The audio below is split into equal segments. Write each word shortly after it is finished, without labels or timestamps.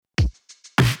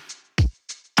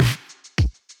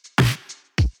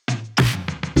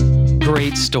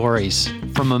Great stories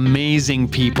from amazing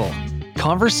people.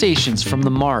 Conversations from the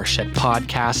Marsh at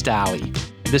Podcast Alley.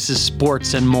 This is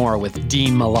Sports and More with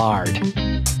Dean Millard.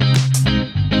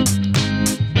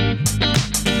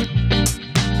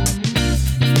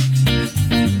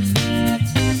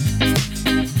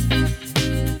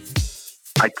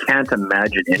 I can't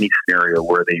imagine any scenario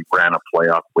where they ran a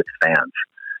playoff with fans.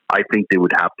 I think they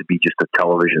would have to be just a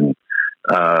television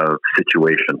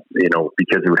situation,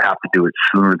 because they would have to do it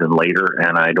sooner than later.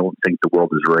 And I don't think the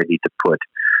world is ready to put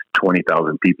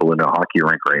 20,000 people in a hockey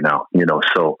rink right now,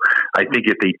 So I think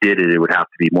if they did it, it would have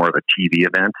to be more of a TV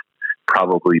event,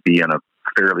 probably be in a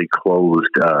fairly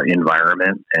closed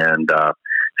environment and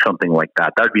something like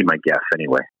that. That would be my guess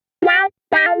anyway.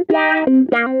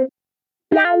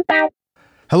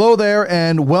 Hello there,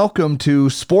 and welcome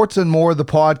to Sports and More, the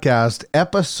podcast,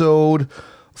 episode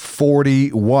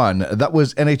 41. That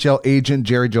was NHL agent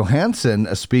Jerry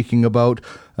Johansson speaking about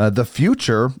the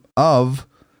future of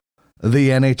the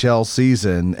NHL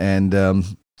season.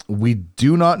 And we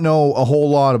do not know a whole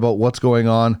lot about what's going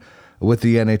on with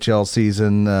the NHL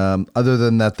season, other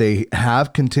than that they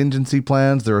have contingency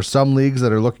plans. There are some leagues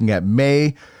that are looking at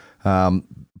May.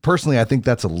 Personally, I think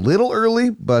that's a little early,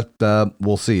 but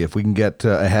we'll see. If we can get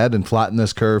ahead and flatten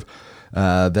this curve,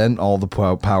 then all the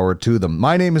power to them.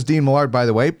 My name is Dean Millard, by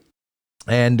the way,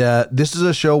 and this is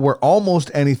a show where almost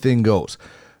anything goes.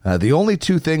 The only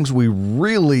two things we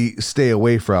really stay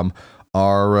away from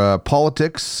are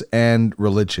politics and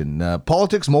religion.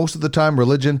 Politics most of the time,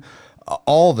 religion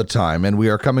all the time, and we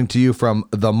are coming to you from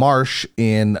the Marsh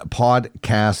in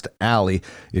Podcast Alley.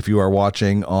 If you are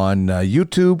watching on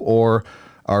YouTube or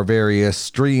our various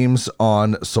streams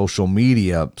on social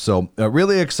media. So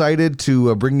really excited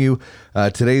to bring you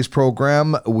today's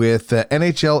program with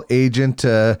NHL agent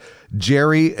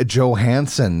Jerry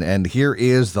Johansson. And here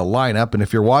is the lineup. And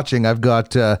if you're watching, I've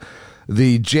got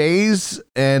the Jays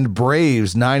and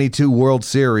Braves 92 World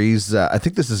Series. I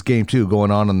think this is game 2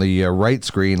 going on the right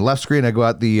screen. Left screen, I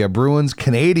got the Bruins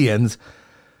Canadians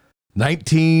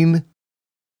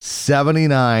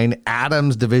 1979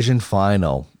 Adams Division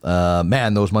Final.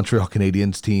 Man, those Montreal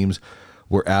Canadiens teams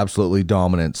were absolutely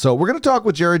dominant. So we're going to talk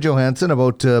with Jerry Johansson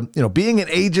about being an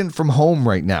agent from home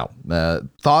right now.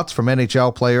 Thoughts from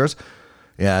NHL players.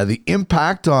 The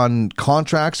impact on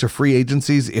contracts or free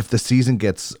agencies if the season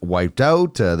gets wiped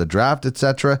out, the draft,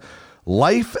 etc.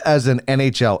 Life as an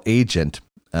NHL agent,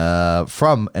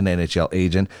 from an NHL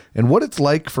agent, and what it's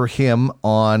like for him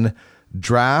on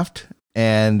draft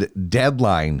and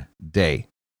deadline day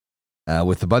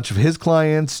with a bunch of his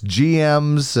clients,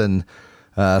 GMs, and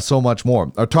so much more.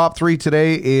 Our top 3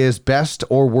 today is best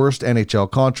or worst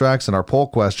NHL contracts, and our poll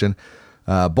question,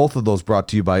 both of those brought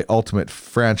to you by Ultimate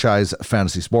Franchise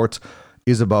Fantasy Sports,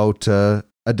 is about a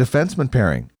defenseman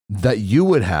pairing that you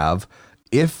would have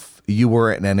if you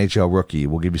were an NHL rookie.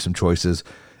 We'll give you some choices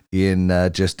in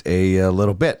just a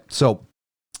little bit. So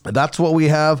that's what we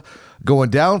have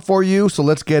going down for you. So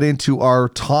let's get into our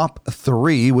top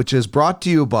 3, which is brought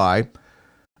to you by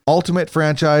Ultimate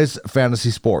Franchise Fantasy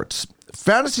Sports.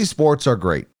 Fantasy sports are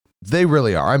great. They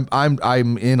really are.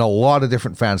 I'm in a lot of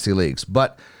different fantasy leagues,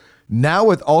 but now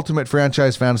with Ultimate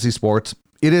Franchise Fantasy Sports,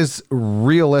 it is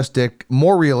realistic,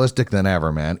 more realistic than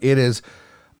ever, man. It is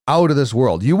out of this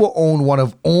world. You will own one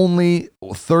of only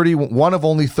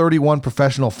 31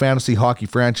 professional fantasy hockey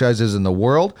franchises in the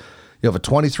world. You have a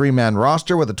 23-man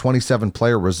roster with a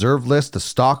 27-player reserve list to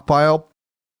stockpile.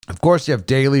 Of course, you have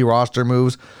daily roster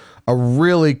moves, a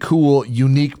really cool,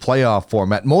 unique playoff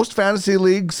format. Most fantasy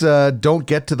leagues don't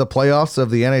get to the playoffs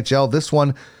of the NHL. This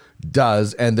one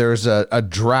does, and there's a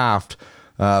draft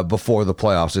before the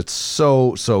playoffs. It's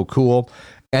so cool.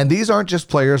 And these aren't just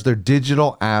players, they're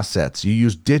digital assets. You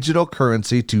use digital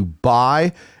currency to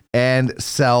buy and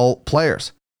sell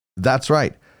players. That's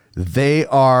right. They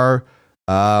are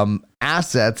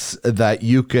assets that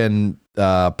you can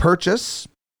purchase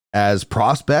as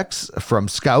prospects from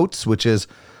scouts, which is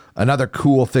another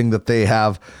cool thing that they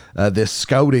have, this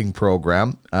scouting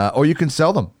program, or you can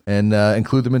sell them and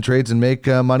include them in trades and make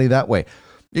money that way.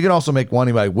 You can also make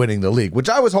money by winning the league, which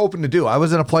I was hoping to do. I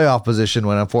was in a playoff position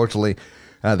when, unfortunately,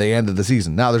 they ended the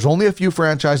season. Now, there's only a few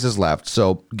franchises left,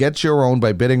 so get your own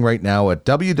by bidding right now at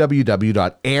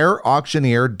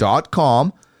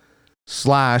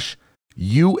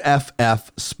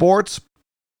www.airauctioneer.com/UFF sports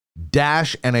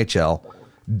NHL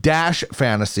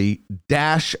fantasy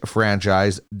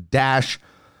franchise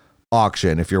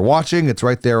auction. If you're watching, it's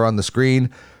right there on the screen,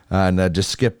 and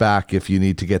just skip back if you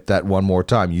need to get that one more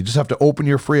time. You just have to open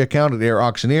your free account at Air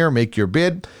Auctioneer, make your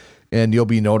bid, and you'll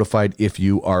be notified if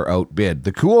you are outbid.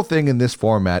 The cool thing in this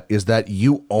format is that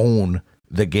you own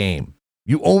the game.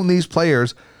 You own these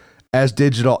players as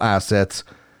digital assets.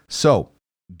 So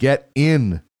get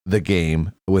in the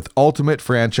game with Ultimate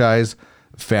Franchise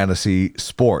Fantasy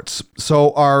Sports.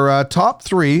 So our top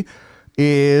 3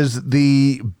 is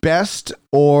the best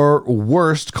or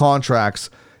worst contracts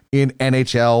in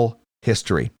NHL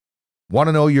history. Want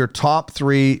to know your top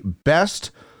 3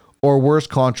 best or worst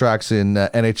contracts in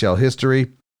NHL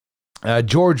history?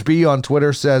 George B on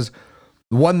Twitter says,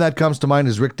 one that comes to mind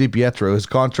is Rick DiPietro. His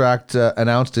contract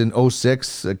announced in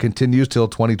 2006 continues till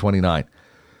 2029.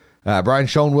 Brian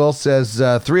Schoenwill says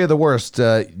 3 of the worst.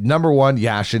 Number 1,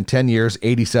 Yashin, 10 years,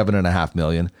 $87.5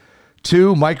 million.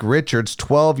 2, Mike Richards,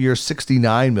 12 years,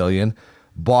 $69 million.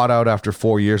 Bought out after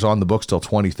 4 years, on the books till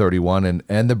 2031.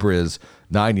 And the Briz,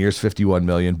 9 years, $51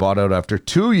 million. Bought out after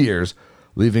 2 years,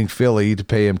 leaving Philly to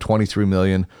pay him $23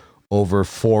 million over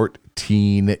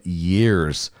 14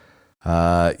 years.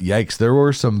 Yikes, there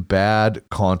were some bad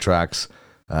contracts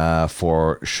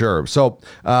for sure. So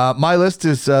my list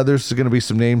is there's going to be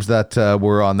some names that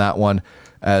were on that one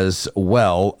as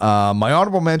well. My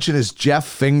honorable mention is Jeff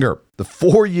Finger, the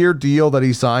 4-year deal that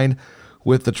he signed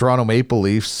with the Toronto Maple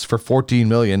Leafs for $14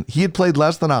 million. He had played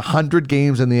less than 100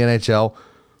 games in the NHL,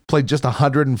 played just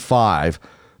 105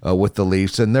 with the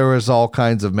Leafs, and there was all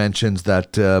kinds of mentions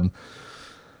that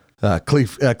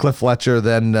Cliff Fletcher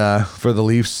then for the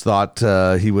Leafs thought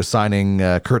he was signing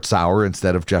Kurt Sauer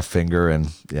instead of Jeff Finger,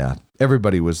 and yeah,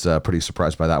 everybody was pretty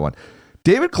surprised by that one.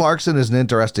 David Clarkson is an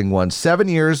interesting one. 7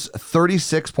 years,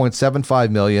 $36.75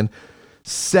 million.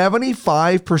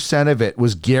 75% of it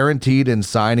was guaranteed in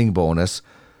signing bonus,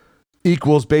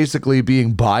 equals basically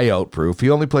being buyout proof. He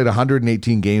only played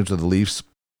 118 games with the Leafs.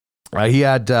 He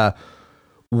had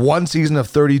one season of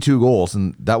 32 goals,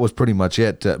 and that was pretty much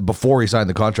it before he signed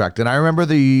the contract. And I remember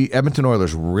the Edmonton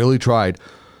Oilers really tried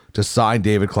to sign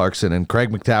David Clarkson, and Craig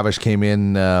McTavish came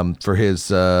in for his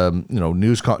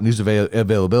news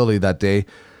availability that day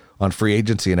on free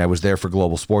agency, and I was there for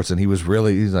Global Sports, and he's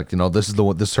like, this is the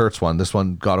one, this hurts one. This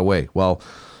one got away. Well,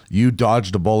 you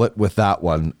dodged a bullet with that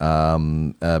one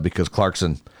because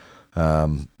Clarkson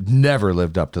never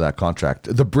lived up to that contract.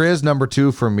 The Briz, number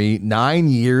 2 for me, 9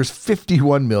 years,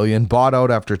 $51 million, bought out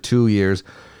after 2 years,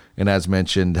 and as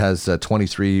mentioned, has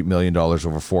 $23 million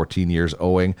over 14 years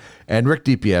owing. And Rick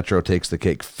DiPietro takes the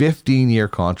cake, 15-year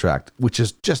contract, which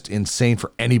is just insane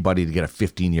for anybody to get a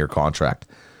 15-year contract.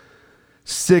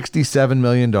 $67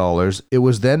 million. It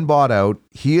was then bought out.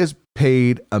 He is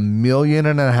paid $1.5 million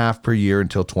per year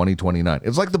until 2029.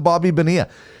 It's like the Bobby Bonilla.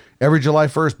 Every July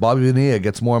 1st, Bobby Bonilla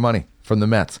gets more money from the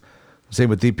Mets. Same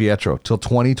with DiPietro. Till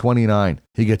 2029,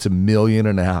 he gets $1.5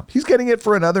 million. He's getting it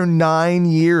for another 9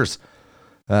 years.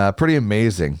 Pretty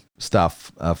amazing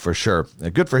stuff for sure.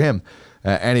 Good for him.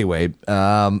 Anyway,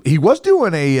 he was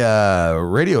doing a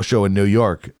radio show in New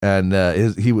York, and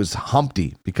he was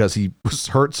Humpty because he was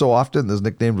hurt so often. His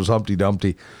nickname was Humpty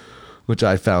Dumpty, which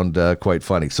I found quite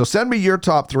funny. So send me your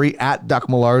top 3 at Duck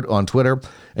Millard on Twitter,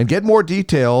 and get more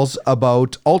details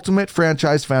about Ultimate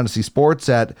Franchise Fantasy Sports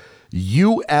at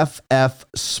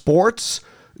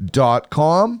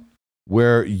uffsports.com,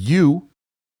 where you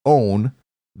own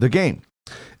the game.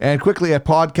 And quickly at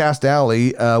Podcast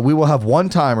Alley, we will have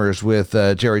one-timers with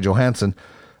Jerry Johansson,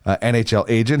 NHL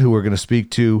agent, who we're going to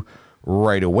speak to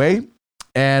right away.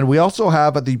 And we also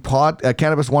have at the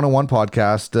Cannabis 101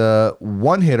 podcast,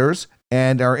 one-hitters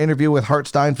and our interview with Hart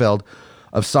Steinfeld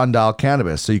of Sundial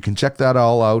Cannabis. So you can check that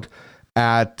all out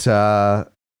at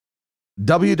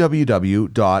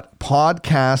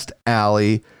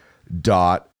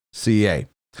www.podcastalley.ca.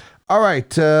 All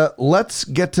right, let's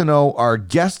get to know our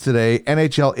guest today,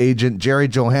 NHL agent Jerry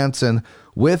Johansson,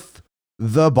 with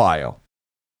the bio.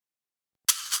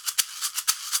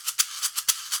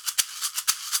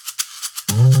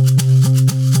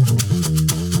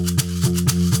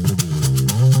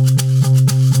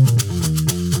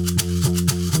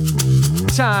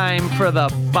 Time for the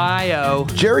bio.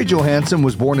 Jerry Johansson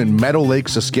was born in Meadow Lake,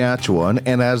 Saskatchewan,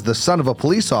 and as the son of a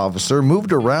police officer,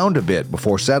 moved around a bit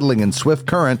before settling in Swift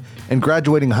Current and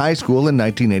graduating high school in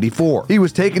 1984. He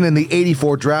was taken in the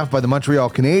 '84 draft by the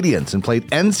Montreal Canadiens and played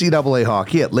NCAA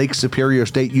hockey at Lake Superior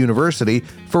State University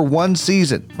for 1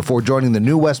 season before joining the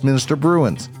New Westminster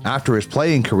Bruins. After his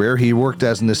playing career, he worked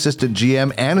as an assistant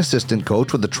GM and assistant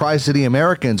coach with the Tri-City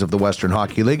Americans of the Western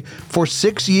Hockey League for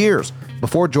 6 years,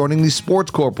 before joining the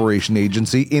Sports Corporation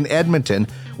Agency in Edmonton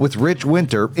with Rich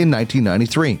Winter in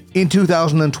 1993. In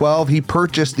 2012, he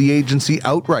purchased the agency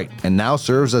outright and now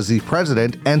serves as the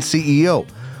president and CEO,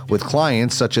 with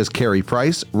clients such as Carey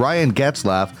Price, Ryan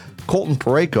Getzlaff, Colton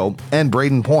Parayko, and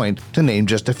Braden Point, to name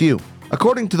just a few.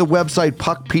 According to the website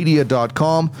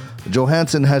puckpedia.com,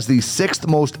 Johansson has the sixth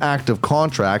most active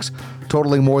contracts,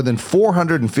 totaling more than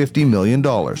 $450 million.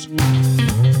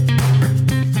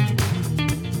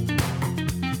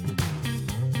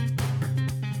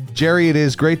 Jerry, it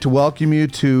is great to welcome you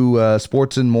to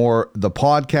Sports and More, the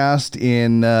podcast,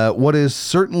 in what is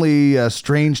certainly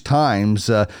strange times.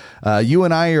 You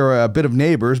and I are a bit of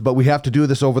neighbors, but we have to do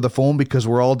this over the phone because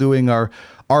we're all doing our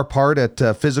part at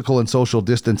physical and social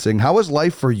distancing. How is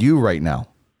life for you right now?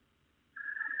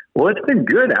 Well, it's been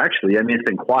good, actually. I mean, it's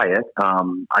been quiet.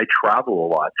 I travel a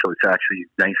lot, so it's actually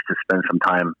nice to spend some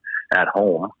time at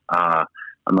home.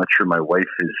 I'm not sure my wife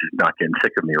is not getting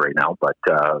sick of me right now, but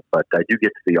I do get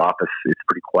to the office. It's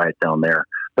pretty quiet down there.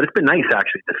 But it's been nice,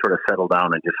 actually, to sort of settle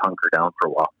down and just hunker down for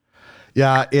a while.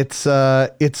 Yeah, it's a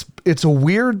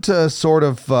weird sort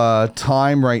of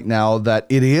time right now that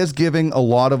it is giving a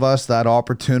lot of us that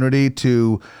opportunity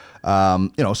to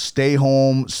stay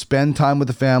home, spend time with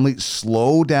the family,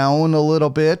 slow down a little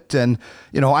bit. And,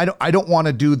 I don't want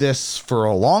to do this for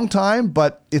a long time,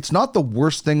 but it's not the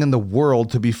worst thing in the world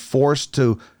to be forced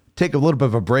to take a little bit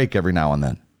of a break every now and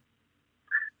then.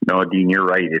 No, Dean, you're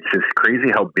right. It's just crazy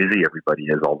how busy everybody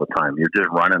is all the time. You're just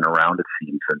running around, it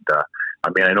seems. And,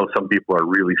 I know some people are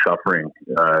really suffering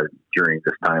during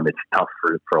this time. It's tough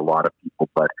for a lot of people,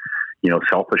 but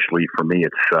selfishly for me,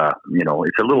 it's a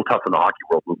little tough in the hockey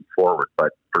world moving forward, but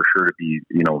for sure to be,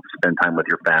 spend time with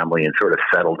your family and sort of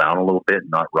settle down a little bit and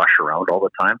not rush around all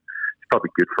the time. It's probably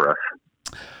good for us.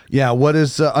 Yeah. What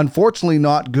is unfortunately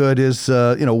not good is,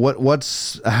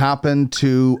 what's happened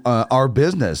to our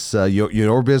business.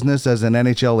 Your business as an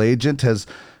NHL agent has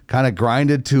kind of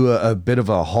grinded to a bit of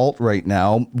a halt right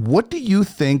now. What do you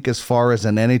think as far as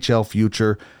an NHL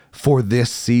future for this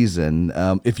season?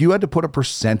 If you had to put a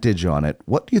percentage on it,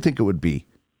 what do you think it would be?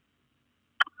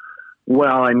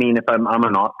 Well, I mean, if I'm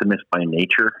an optimist by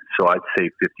nature, so I'd say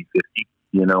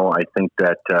 50-50. I think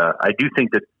that I do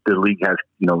think that the league has,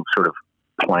 sort of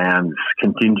plans,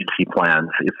 contingency plans,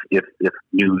 if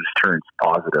news turns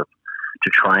positive, to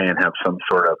try and have some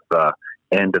sort of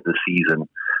end of the season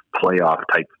playoff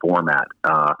type format.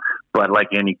 But like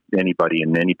anybody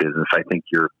in any business, I think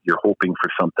you're hoping for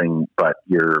something, but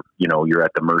you're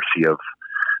at the mercy of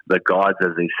the gods,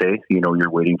 as they say. You're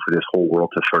waiting for this whole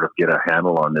world to sort of get a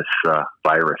handle on this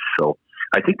virus. So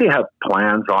I think they have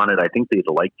plans on it. I think they'd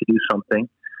like to do something.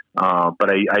 But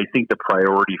I think the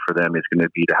priority for them is going to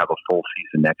be to have a full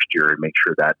season next year and make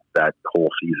sure that whole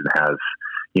season has,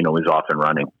 is off and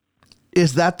running.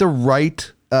 Is that the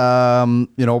right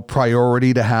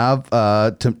priority to have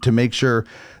to make sure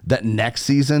that next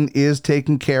season is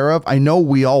taken care of? I know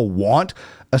we all want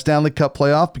a Stanley Cup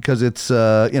playoff because it's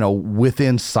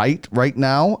within sight right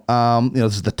now.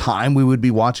 This is the time we would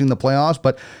be watching the playoffs,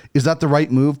 but is that the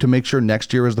right move to make sure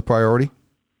next year is the priority?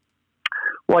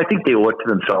 Well, I think they owe it to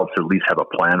themselves to at least have a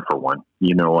plan for one,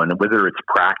 and whether it's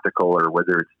practical or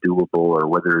whether it's doable or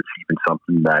whether it's even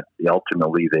something that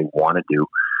ultimately they want to do.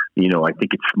 I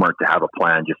think it's smart to have a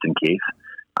plan just in case,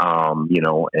 but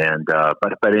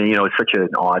it's such an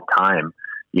odd time,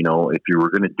 if you were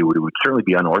going to do it, it would certainly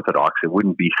be unorthodox. It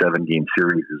wouldn't be 7-game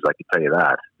series, I can tell you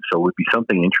that. So it would be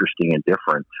something interesting and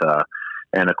different.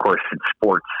 And of course, in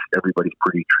sports, everybody's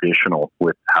pretty traditional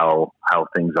with how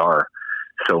things are.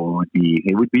 So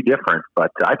it would be different,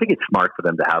 but I think it's smart for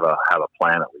them to have a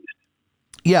plan at least.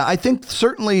 Yeah, I think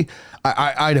certainly,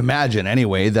 I'd imagine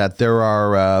anyway, that there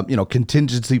are,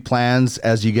 contingency plans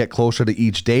as you get closer to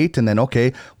each date. And then,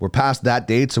 okay, we're past that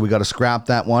date, so we got to scrap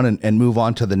that one and move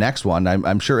on to the next one.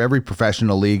 I'm sure every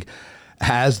professional league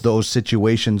has those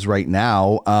situations right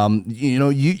now.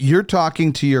 You're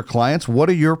talking to your clients. What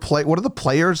are the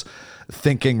players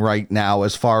thinking right now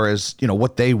as far as,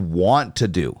 what they want to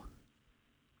do?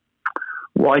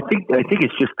 Well, I think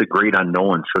it's just the great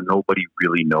unknown, so nobody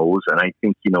really knows. And I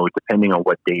think, depending on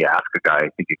what day you ask a guy, I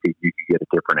think you could get a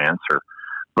different answer.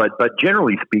 But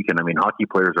generally speaking, I mean, hockey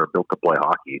players are built to play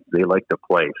hockey. They like to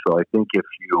play. So I think if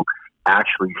you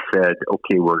actually said,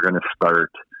 okay, we're going to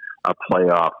start a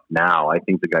playoff now, I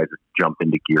think the guys would jump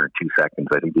into gear in 2 seconds.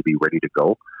 I think they'd be ready to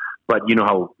go. But you know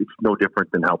how it's no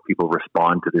different than how people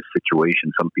respond to this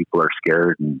situation. Some people are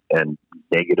scared and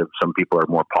negative. Some people are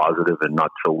more positive and not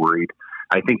so worried.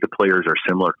 I think the players are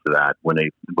similar to that when they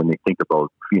think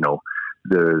about,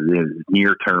 the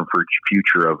near term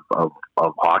future of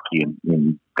hockey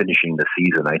and finishing the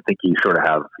season. I think you sort of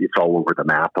have, it's all over the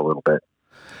map a little bit.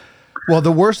 Well,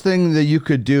 the worst thing that you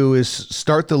could do is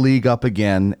start the league up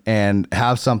again and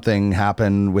have something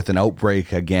happen with an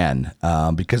outbreak again,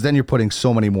 because then you're putting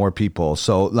so many more people.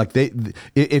 So like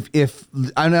if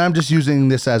I'm just using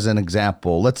this as an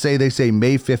example, let's say they say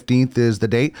May 15th is the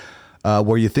date.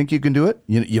 where you think you can do it,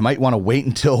 you might want to wait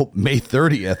until May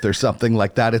 30th or something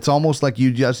like that. It's almost like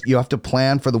you have to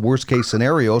plan for the worst case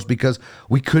scenarios because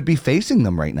we could be facing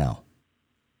them right now.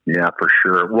 Yeah, for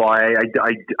sure. Well, I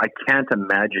can't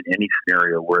imagine any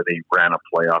scenario where they ran a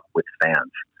playoff with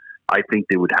fans. I think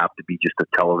they would have to be just a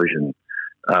television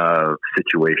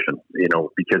situation,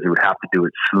 because they would have to do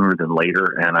it sooner than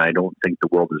later. And I don't think the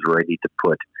world is ready to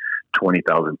put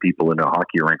 20,000 people in a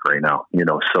hockey rink right now,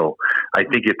 So I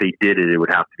think if they did it, it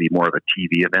would have to be more of a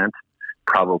TV event,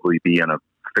 probably be in a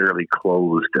fairly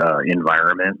closed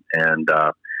environment and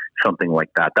something like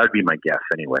that. That would be my guess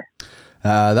anyway.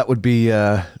 That would be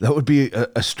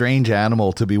a strange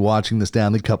animal to be watching the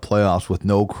Stanley Cup playoffs with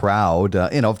no crowd.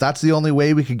 If that's the only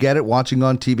way we could get it, watching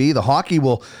on TV, the hockey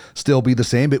will still be the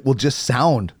same. It will just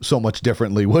sound so much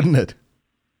differently, wouldn't it?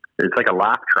 It's like a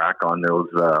laugh track on those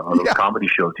comedy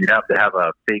shows. You'd have to have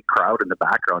a fake crowd in the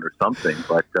background or something.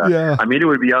 But I mean, it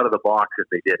would be out of the box if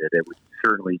they did it. It would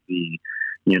certainly be,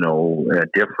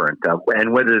 different.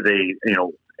 And whether they,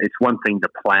 it's one thing to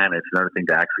plan; it's another thing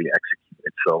to actually execute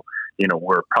it. So,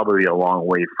 we're probably a long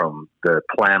way from the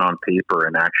plan on paper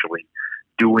and actually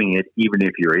doing it. Even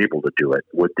if you're able to do it,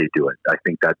 would they do it? I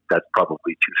think that's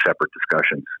probably two separate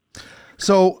discussions.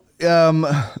 So.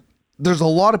 There's a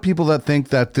lot of people that think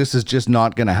that this is just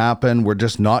not going to happen. We're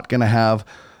just not going to have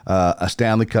a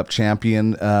Stanley Cup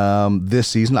champion this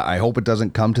season. I hope it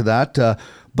doesn't come to that.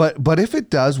 But if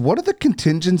it does, what are the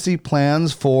contingency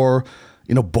plans for,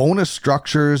 bonus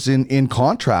structures in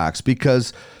contracts?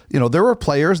 Because, there were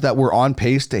players that were on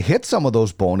pace to hit some of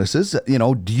those bonuses.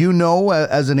 Do you know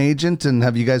as an agent, and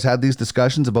have you guys had these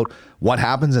discussions about what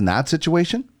happens in that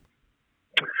situation?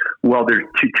 Well, there's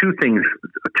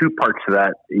two parts to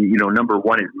that. Number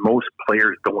one is most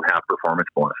players don't have performance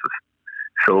bonuses.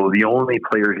 So the only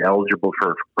players eligible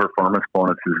for performance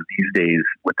bonuses these days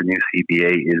with the new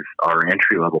CBA are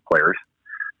entry-level players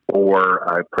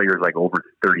or players like over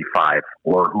 35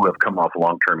 or who have come off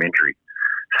long-term injury.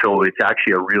 So it's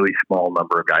actually a really small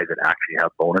number of guys that actually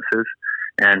have bonuses.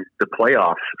 And the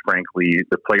playoffs, frankly,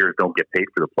 the players don't get paid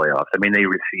for the playoffs. I mean, they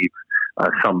receive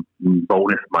some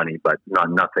bonus money, but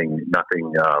nothing,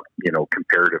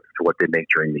 comparative to what they make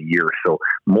during the year. So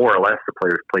more or less, the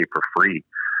players play for free,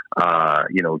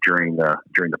 during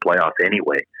the playoffs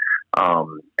anyway.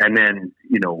 And then,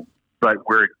 but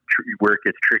where it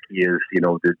gets tricky is,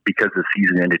 because the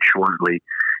season ended shortly,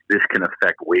 this can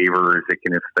affect waivers. It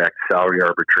can affect salary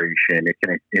arbitration. It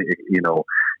can,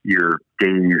 your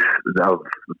days of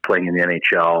playing in the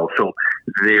NHL. So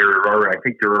I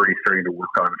think they're already starting to work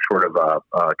on sort of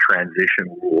a transition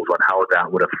rules on how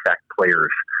that would affect players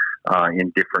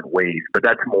in different ways. But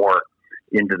that's more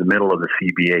into the middle of the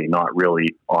CBA, not really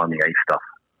on the ice stuff.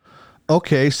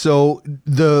 Okay, so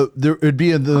there would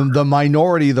be the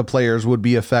minority of the players would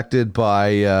be affected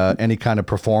by any kind of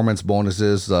performance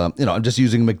bonuses. I'm just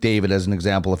using McDavid as an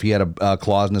example. If he had a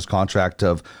clause in his contract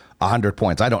of 100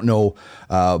 points, I don't know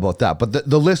about that, but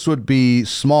the list would be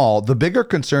small. The bigger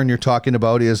concern you're talking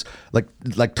about is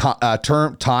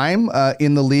term time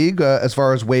in the league as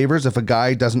far as waivers. If a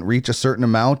guy doesn't reach a certain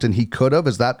amount and he could have,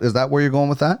 is that where you're going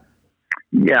with that?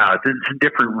 Yeah,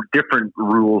 different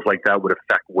rules like that would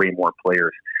affect way more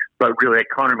players. But really,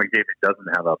 Connor McDavid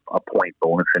doesn't have a point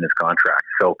bonus in his contract.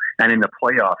 So, and in the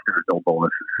playoffs, there's no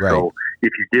bonuses. Right. So,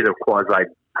 if you did a quasi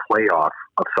playoff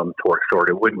of some sort,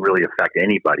 it wouldn't really affect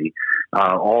anybody.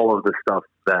 All of the stuff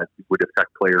that would affect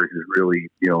players is really,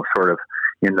 sort of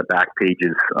in the back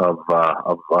pages of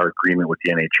our agreement with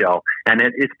the NHL. And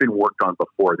it's been worked on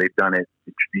before. They've done it,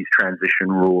 these transition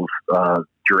rules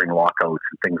during lockouts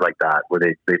and things like that, where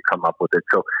they've come up with it.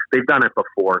 So they've done it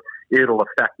before. It'll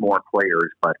affect more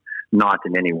players, but not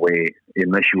in any way,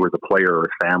 unless you were the player or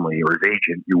his family or his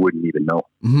agent, you wouldn't even know.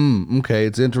 Okay,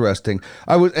 it's interesting.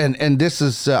 And this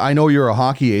is, I know you're a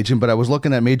hockey agent, but I was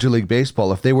looking at Major League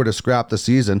Baseball. If they were to scrap the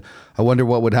season, I wonder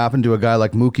what would happen to a guy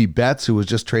like Mookie Betts, who was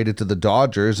just traded to the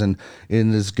Dodgers and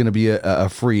is going to be a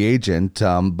free agent.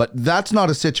 But that's not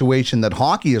a situation that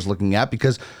hockey is looking at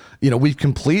because we've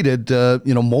completed,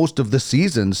 most of the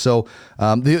season. So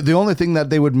the only thing that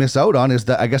they would miss out on is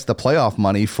the playoff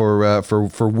money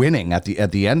for winning at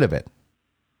the end of it.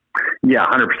 Yeah,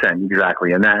 100%,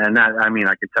 exactly. And that, I mean,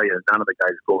 I can tell you, none of the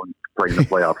guys go and play in the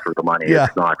playoffs for the money. Yeah.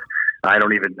 It's not.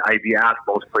 If you ask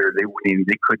most players, they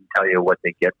couldn't tell you what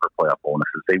they get for playoff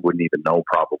bonuses. They wouldn't even know,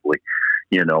 probably.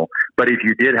 But if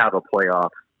you did have a playoff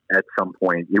at some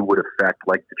point, it would affect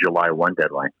like the July 1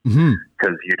 deadline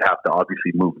because you'd have to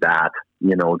obviously move that.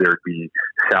 There'd be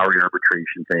salary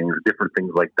arbitration things, different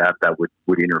things like that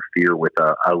would interfere with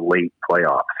a late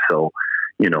playoff. So,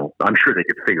 I'm sure they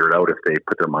could figure it out if they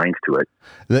put their minds to it.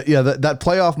 That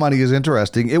playoff money is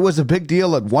interesting. It was a big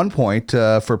deal at one point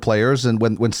for players, and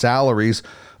when salaries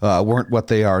weren't what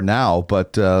they are now.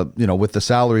 But with the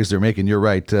salaries they're making, you're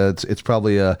right. It's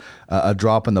probably a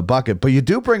drop in the bucket. But you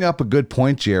do bring up a good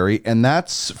point, Jerry, and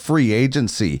that's free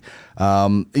agency.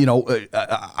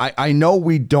 I know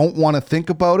we don't want to think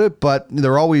about it, but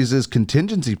there always is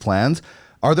contingency plans.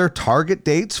 Are there target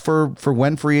dates for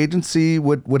when free agency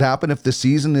would happen if the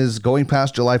season is going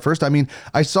past July 1st? I mean,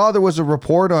 I saw there was a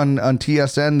report on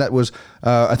TSN that was,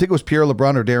 I think it was Pierre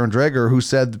LeBrun or Darren Dreger, who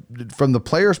said from the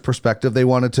players' perspective, they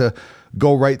wanted to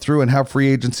go right through and have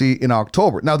free agency in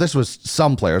October. Now, this was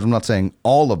some players. I'm not saying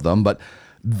all of them, but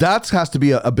that has to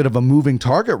be a bit of a moving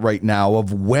target right now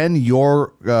of when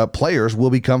your players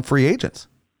will become free agents.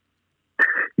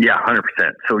 Yeah, 100%.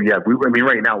 So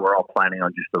right now we're all planning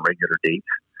on just the regular dates,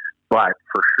 but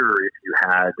for sure, if you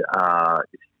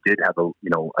did have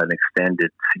an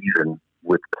extended season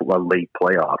with a late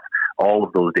playoffs, all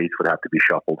of those dates would have to be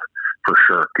shuffled for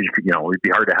sure. Because it'd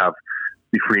be hard to have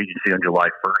the free agency on July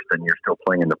 1st and you're still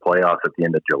playing in the playoffs at the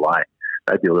end of July.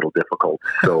 That'd be a little difficult.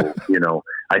 So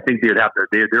I think there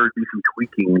would be some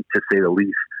tweaking, to say the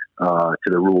least, to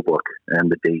the rule book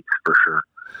and the dates for sure.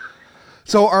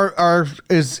 So are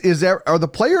the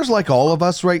players like all of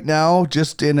us right now,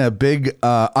 just in a big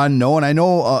unknown? I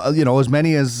know as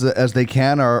many as they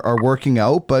can are working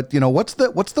out, but what's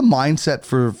the mindset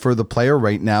for the player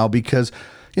right now? Because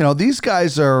these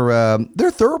guys are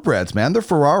they're thoroughbreds, man. They're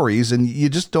Ferraris, and you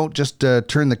just don't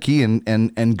turn the key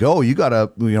and go. You got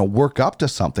to work up to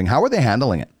something. How are they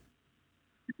handling it?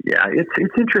 Yeah,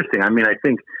 it's interesting. I mean, I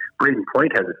think Brayden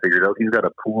Point has it figured out. He's got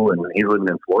a pool and he's living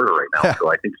in Florida right now,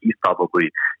 so I think he's probably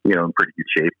in pretty good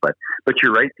shape. But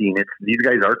you're right, Dean. These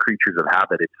guys are creatures of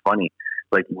habit. It's funny.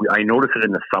 Like I notice it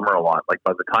in the summer a lot. Like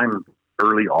by the time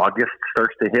early August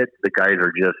starts to hit, the guys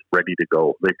are just ready to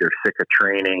go. Like they're sick of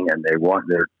training and they don't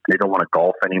want to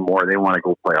golf anymore. They want to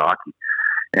go play hockey.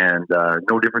 And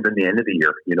no different than the end of the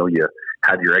year. You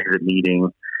have your exit meeting.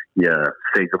 You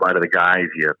say goodbye to the guys,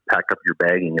 you pack up your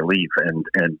bag and you leave,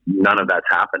 and none of that's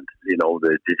happened. It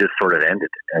just sort of ended,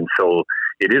 and so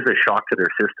it is a shock to their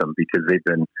system because they've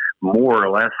been more or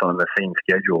less on the same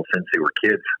schedule since they were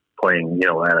kids, playing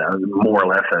at more or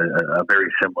less a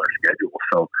very similar schedule.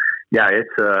 So yeah,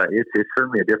 it's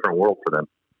certainly a different world for them.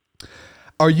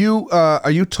 Are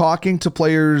you talking to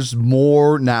players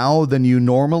more now than you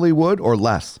normally would, or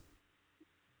less?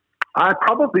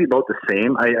 Probably about the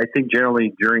same. I think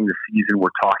generally during the season we're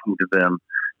talking to them,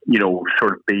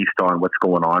 sort of based on what's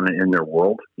going on in their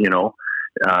world,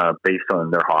 based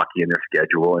on their hockey and their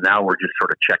schedule. And now we're just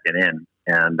sort of checking in,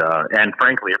 and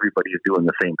frankly, everybody is doing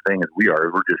the same thing as we are.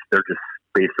 They're just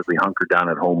basically hunkered down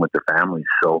at home with their families.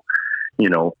 So,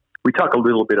 we talk a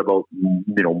little bit about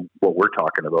what we're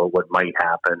talking about, what might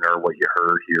happen, or what you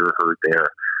heard here, heard there.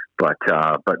 But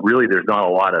really, there's not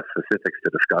a lot of specifics to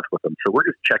discuss with them. So we're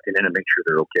just checking in and make sure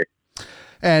they're okay.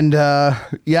 And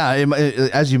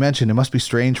as you mentioned, it must be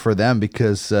strange for them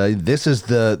because this is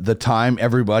the time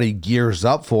everybody gears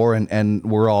up for, and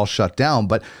we're all shut down.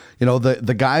 But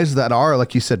the guys that are,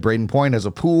 like you said, Brayden Point has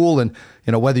a pool, and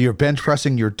whether you're bench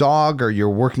pressing your dog or you're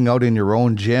working out in your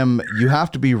own gym, you have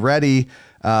to be ready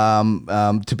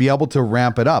to be able to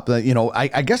ramp it up.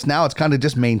 I guess now it's kind of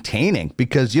just maintaining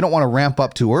because you don't want to ramp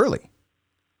up too early.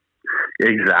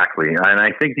 Exactly. And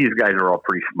I think these guys are all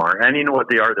pretty smart. And you know what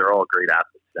they are? They're all great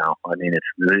athletes now. I mean,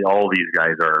 all these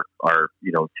guys are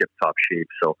tip-top shape.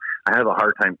 So I have a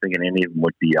hard time thinking any of them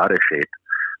would be out of shape.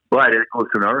 But it goes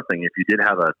to another thing. If you did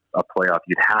have a playoff,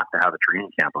 you'd have to have a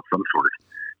training camp of some sort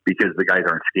because the guys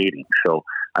aren't skating. So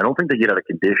I don't think they get out of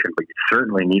condition, but you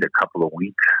certainly need a couple of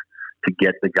weeks to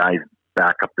get the guys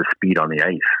back up to speed on the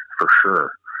ice for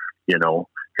sure,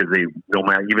 because they no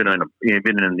matter even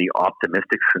in the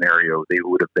optimistic scenario, they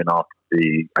would have been off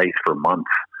the ice for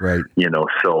months, right?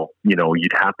 So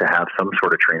you'd have to have some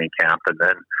sort of training camp and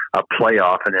then a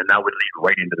playoff, and then that would lead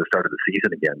right into the start of the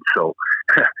season again. So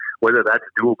whether that's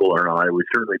doable or not, it would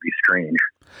certainly be strange.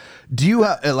 Do you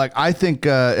I think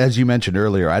as you mentioned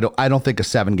earlier, I don't think a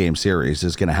 7-game series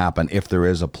is going to happen if there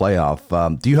is a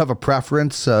playoff. Do you have a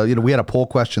preference? We had a poll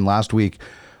question last week: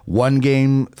 1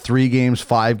 game, 3 games,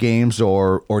 5 games,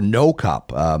 or no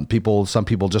cup. Some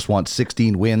people just want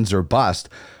 16 wins or bust.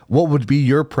 What would be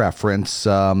your preference?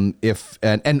 And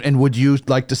would you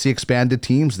like to see expanded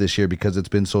teams this year because it's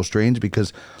been so strange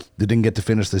because they didn't get to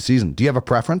finish the season? Do you have a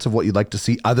preference of what you'd like to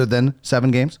see other than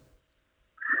 7 games?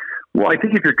 Well, I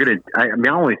think if you're going to, the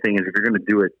only thing is if you're going to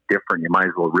do it different, you might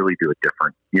as well really do it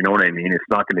different. You know what I mean? It's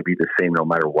not going to be the same no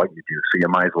matter what you do. So you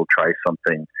might as well try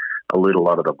something a little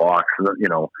out of the box.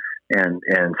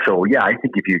 And so, yeah, I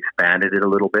think if you expanded it a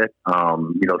little bit,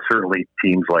 certainly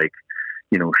teams like,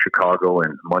 Chicago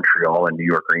and Montreal and New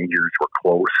York Rangers were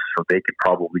close, so they could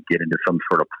probably get into some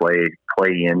sort of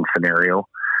play-in scenario.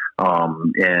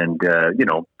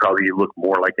 Probably look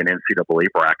more like an NCAA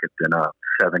bracket than a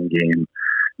 7-game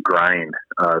grind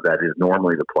that is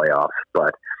normally the playoffs.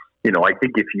 But, I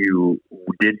think if you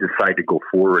did decide to go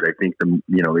forward, I think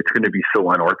it's going to be so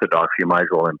unorthodox, you might as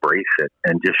well embrace it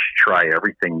and just try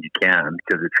everything you can,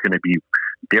 because it's going to be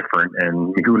different.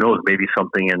 And who knows, maybe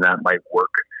something in that might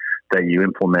work that you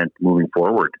implement moving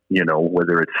forward,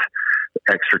 whether it's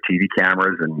extra TV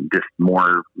cameras and just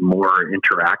more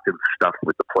interactive stuff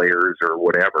with the players or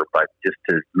whatever. But just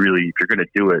to really, if you're going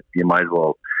to do it, you might as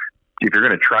well, if you're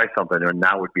going to try something, then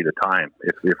now would be the time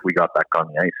if we got back on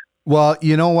the ice. Well,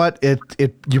 you know what?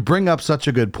 You bring up such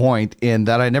a good point in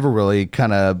that I never really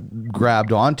kind of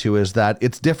grabbed onto, is that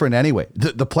it's different anyway.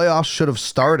 The playoffs should have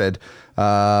started,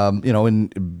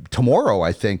 in tomorrow,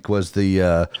 I think, was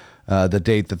the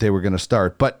date that they were going to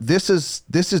start. But this is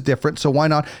different, so why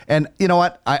not? And you know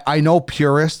what? I know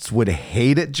purists would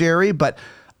hate it, Jerry, but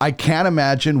I can't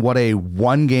imagine what a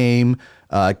one-game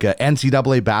like a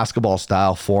NCAA basketball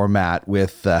style format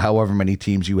with however many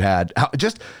teams you had.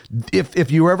 Just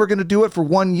if you were ever going to do it for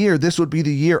 1 year, this would be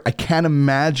the year. I can't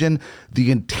imagine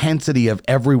the intensity of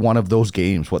every one of those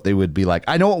games, what they would be like.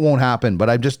 I know it won't happen, but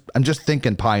I'm just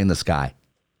thinking pie in the sky.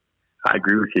 I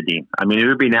agree with you, Dean. I mean, it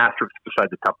would be an asterisk beside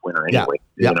the Cup winner anyway.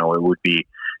 Yeah.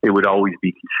 It would always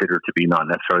be considered to be not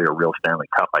necessarily a real Stanley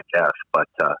Cup, I guess.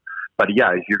 But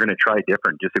yeah, if you're going to try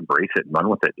different, just embrace it and run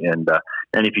with it. And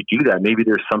if you do that, maybe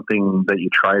there's something that you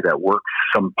try that works,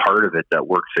 some part of it that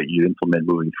works that you implement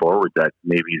moving forward that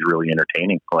maybe is really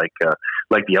entertaining. Like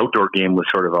the outdoor game was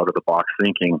sort of out of the box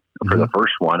thinking for the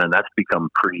first one, and that's become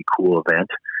a pretty cool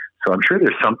event. So I'm sure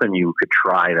there's something you could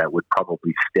try that would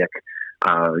probably stick.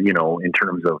 In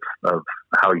terms of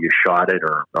how you shot it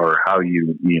or how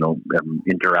you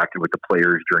interacted with the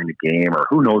players during the game or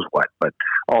who knows what, but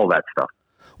all that stuff.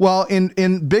 Well,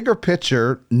 in bigger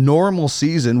picture, normal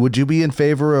season, would you be in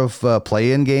favor of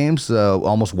play-in games,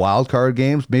 almost wild card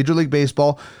games? Major League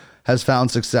Baseball has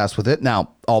found success with it.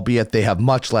 Now, albeit they have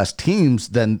much less teams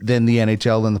than the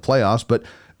NHL in the playoffs, but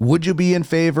would you be in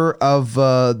favor of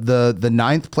the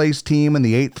ninth place team and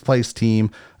the eighth place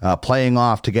team playing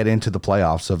off to get into the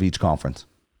playoffs of each conference?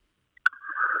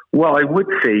 Well, I would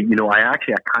say, I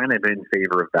kind of in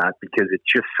favor of that because it's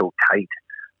just so tight.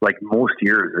 Like most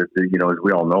years, as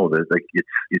we all know, there's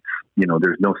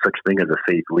there's no such thing as a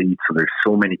safe lead. So there's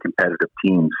so many competitive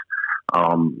teams.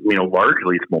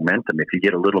 Largely it's momentum. If you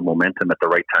get a little momentum at the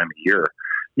right time of year,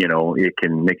 it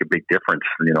can make a big difference.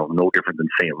 No different than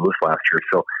St. Louis last year.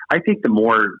 So I think the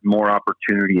more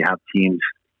opportunity you have teams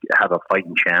have a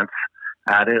fighting chance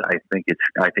at it, I think it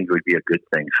would be a good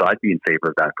thing. So I'd be in favor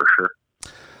of that for sure.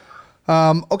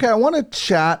 Okay, I want to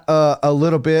chat a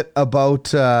little bit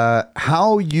about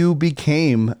how you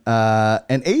became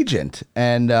an agent,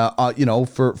 and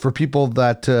for people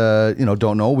that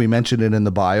don't know, we mentioned it in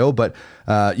the bio, but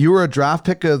you were a draft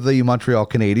pick of the Montreal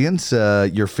Canadiens,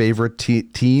 your favorite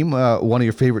team, one of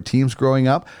your favorite teams growing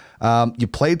up. You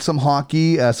played some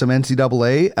hockey, some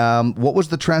NCAA. What was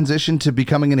the transition to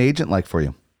becoming an agent like for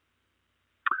you?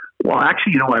 Well,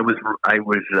 actually, I was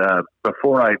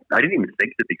before I didn't even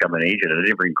think to become an agent. It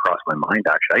didn't even cross my mind.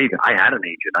 Actually, I had an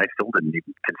agent. I still didn't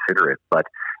even consider it. But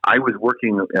I was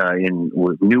working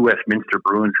with New Westminster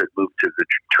Bruins had moved to the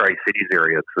Tri-Cities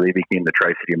area, so they became the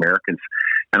Tri-City Americans.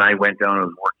 And I went down and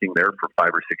was working there for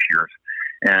 5 or 6 years.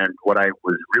 And what I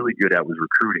was really good at was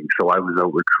recruiting. So I was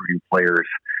out recruiting players.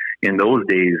 In those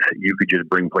days, you could just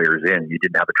bring players in. You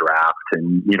didn't have a draft.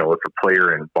 And, if a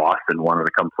player in Boston wanted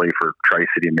to come play for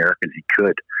Tri-City Americans, he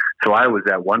could. So I was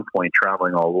at one point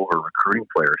traveling all over recruiting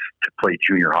players to play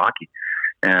junior hockey.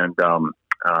 And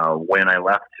when I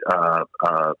left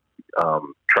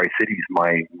Tri-Cities,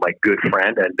 my good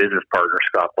friend and business partner,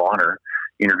 Scott Bonner,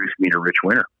 introduced me to Rich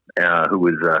Winter, who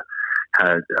was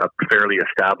had a fairly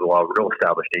real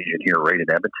established agent here right in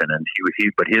Edmonton. And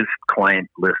but his client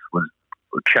list was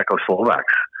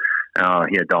Czechoslovaks.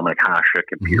 He had Dominic Hasek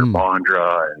and Peter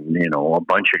Bondra and, a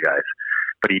bunch of guys,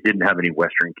 but he didn't have any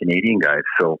Western Canadian guys.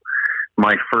 So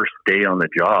my first day on the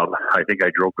job, I think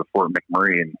I drove to Fort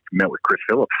McMurray and met with Chris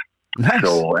Phillips. Nice.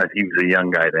 So as he was a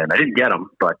young guy then, I didn't get him,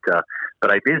 but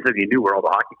I basically knew where all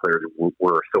the hockey players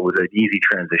were. So it was an easy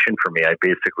transition for me. I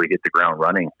basically hit the ground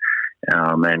running,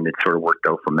 and it sort of worked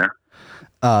out from there.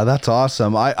 That's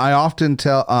awesome. I often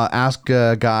ask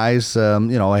guys,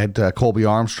 I had Colby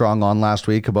Armstrong on last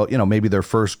week about, maybe their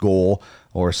first goal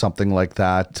or something like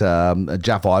that.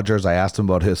 Jeff Odgers, I asked him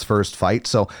about his first fight.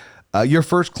 So Your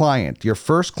first client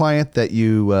that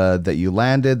you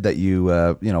landed, that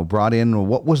you brought in.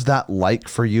 What was that like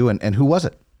for you, and who was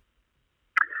it?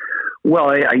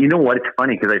 Well, you know what? It's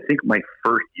funny because I think my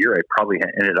first year I probably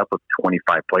ended up with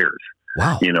 25 players.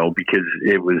 Wow. Because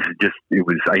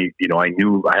I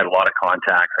knew I had a lot of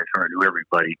contacts. I sort of knew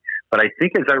everybody. But I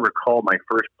think, as I recall, my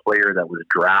first player that was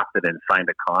drafted and signed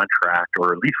a contract,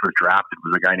 or at least was drafted,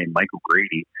 was a guy named Michael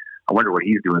Grady. I wonder what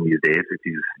he's doing these days. If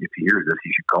he hears this,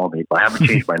 he should call me. But I haven't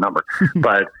changed my number.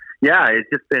 But yeah, it's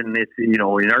just been, in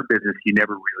our business, you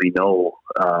never really know,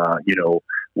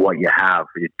 what you have.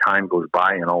 Time goes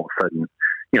by, and all of a sudden,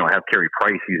 I have Carey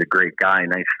Price. He's a great guy,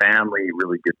 nice family,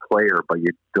 really good player, but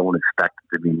you don't expect him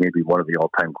to be maybe one of the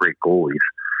all-time great goalies.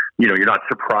 You're not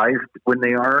surprised when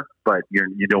they are, but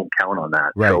you don't count on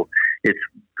that. Right. So it's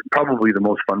probably the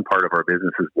most fun part of our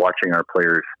business is watching our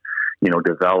players,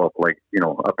 develop, like,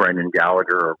 a Brendan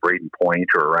Gallagher or Braden Point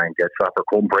or Ryan Getzlaff or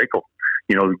Colton Braco.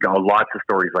 Lots of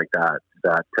stories like that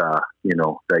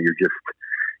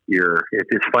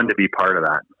it's fun to be part of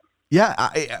that. Yeah,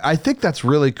 I think that's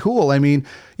really cool. I mean,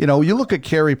 you look at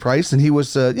Carey Price, and he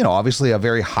was, obviously a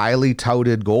very highly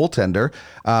touted goaltender.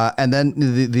 And then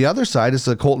the other side is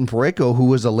Colton Parayko, who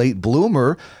was a late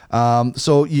bloomer.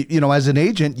 So, as an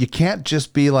agent, you can't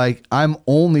just be like, I'm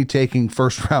only taking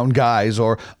first round guys,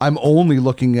 or I'm only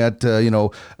looking at,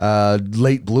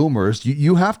 late bloomers.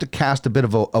 You have to cast a bit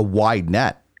of a wide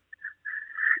net.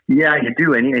 Yeah, you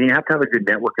do, and you have to have a good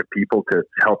network of people to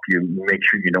help you make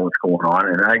sure you know what's going on.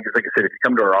 And like I said, if you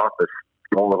come to our office,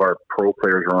 all of our pro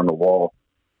players are on the wall.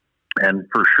 And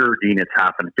for sure, Dean, it's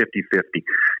happened 50-50.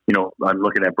 I'm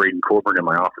looking at Braden Coburn in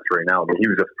my office right now. He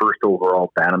was a first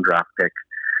overall Bantam draft pick.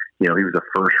 He was a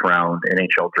first round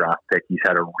NHL draft pick. He's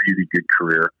had a really good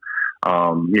career.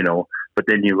 But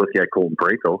then you look at Colton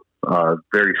Parayko,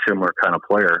 very similar kind of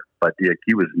player, but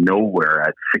he was nowhere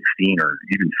at 16 or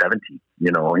even 17.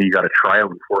 He got a tryout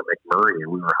in Fort McMurray,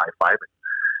 and we were high-fiving.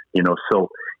 So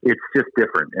it's just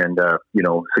different. And, so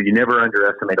you never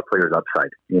underestimate a player's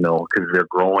upside, because they're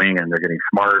growing and they're getting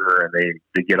smarter, and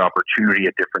they get opportunity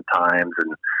at different times.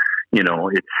 And,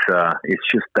 it's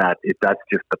just that, that's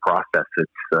just the process.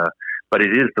 But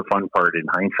it is the fun part in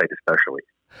hindsight, especially.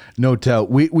 No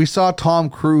doubt. We saw Tom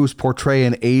Cruise portray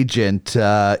an agent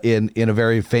in a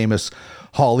very famous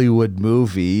Hollywood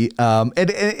movie. And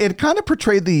it kind of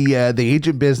portrayed the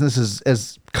agent business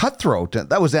as cutthroat.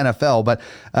 That was NFL, but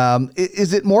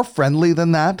is it more friendly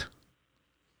than that?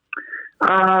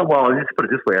 Well, let's put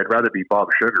it this way. I'd rather be Bob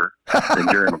Sugar than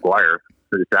Jerry Maguire,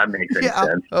 if that makes any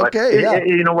sense. Okay, but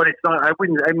you know what? It's not. It's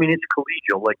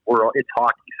collegial. Like it's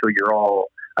hockey, so you're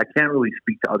all. I can't really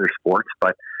speak to other sports,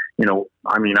 but I know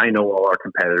all our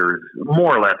competitors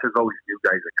more or less. There's always new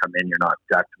guys that come in you're not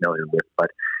that familiar with,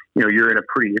 but you're in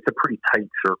it's a pretty tight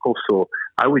circle. So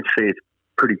I would say it's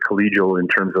pretty collegial in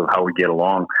terms of how we get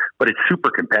along, but it's super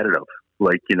competitive.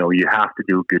 Like, you have to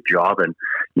do a good job, and,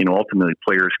 ultimately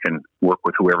players can work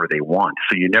with whoever they want.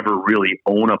 So you never really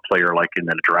own a player like in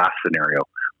the draft scenario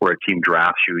where a team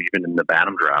drafts you. Even in the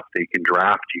Bantam draft, they can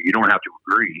draft you. You don't have to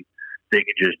agree. They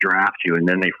can just draft you, and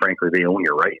then they own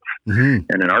your rights. Mm-hmm.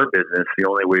 And in our business, the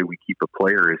only way we keep a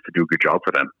player is to do a good job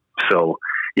for them. So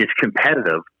it's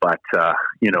competitive, but I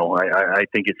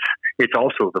think it's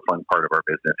also the fun part of our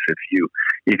business.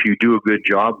 If you do a good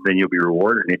job, then you'll be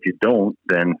rewarded, and if you don't,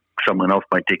 then someone else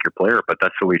might take your player. But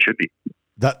that's the way it should be.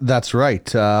 That's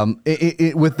right.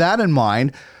 With that in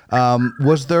mind,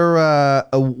 was there a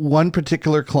one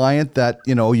particular client that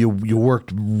you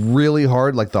worked really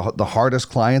hard, like the hardest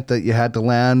client that you had to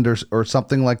land, or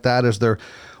something like that? Is there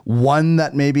one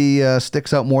that maybe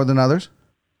sticks out more than others?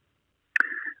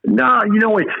 No,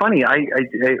 it's funny.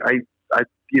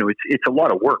 It's a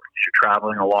lot of work. You're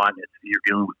traveling a lot. You're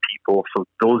dealing with people, so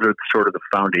those are sort of the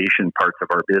foundation parts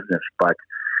of our business. But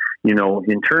in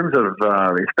terms of,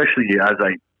 especially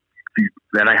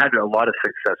and I had a lot of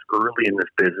success early in this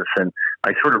business, and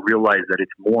I sort of realized that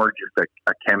it's more just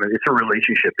it's a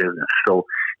relationship business. So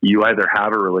you either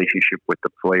have a relationship with the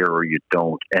player or you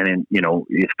don't. And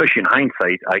especially in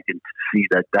hindsight, I can see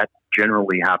that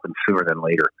generally happens sooner than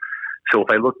later. So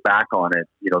if I look back on it,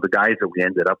 the guys that we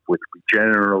ended up with, we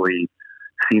generally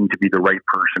seemed to be the right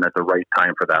person at the right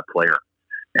time for that player.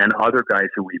 And other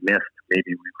guys who we missed, maybe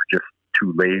we were just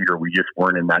too late, or we just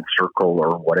weren't in that circle,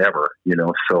 or whatever,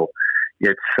 so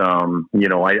it's, we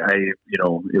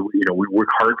work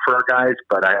hard for our guys,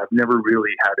 but I have never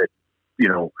really had it,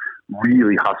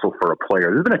 really hustle for a player.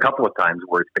 There's been a couple of times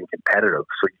where it's been competitive,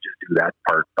 so you just do that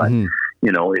part, but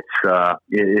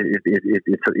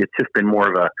it's just been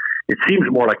more of it seems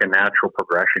more like a natural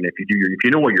progression. If you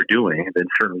know what you're doing, then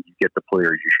certainly you get the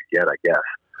players you should get, I guess.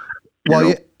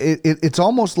 Well, it's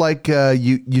almost like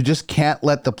you just can't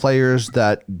let the players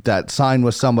that sign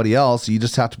with somebody else. You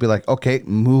just have to be like, okay,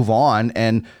 move on,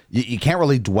 and you can't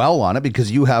really dwell on it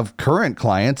because you have current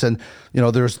clients, and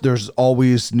there's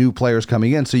always new players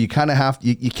coming in. So you kind of have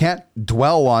you can't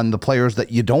dwell on the players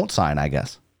that you don't sign, I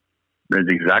guess. That's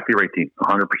exactly right, Dean.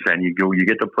 100%. You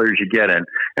get the players you get, and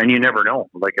you never know.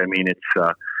 Like,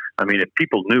 if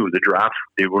people knew the drafts,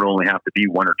 they would only have to be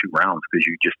 1 or 2 rounds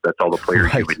because that's all the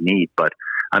players you would need. But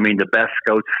the best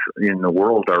scouts in the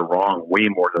world are wrong way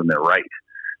more than they're right.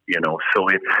 So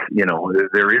it's,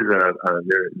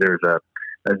 there's a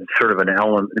sort of an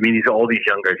element. All these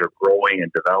young guys are growing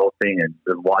and developing, and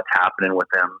there's lots happening with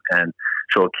them. And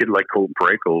so a kid like Colton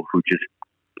Parayko, who just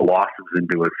blossoms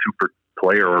into a super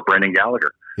player, or Brendan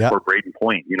Gallagher, or Braden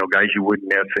Point, guys you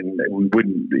wouldn't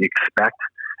expect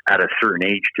at a certain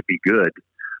age to be good,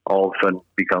 all of a sudden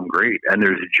become great. And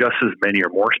there's just as many or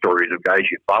more stories of guys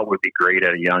you thought would be great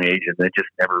at a young age and they just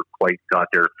never quite got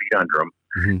their feet under them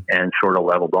and sort of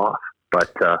leveled off.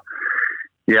 But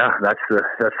that's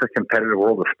the competitive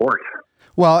world of sports.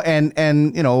 Well, and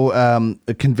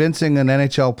convincing an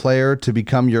NHL player to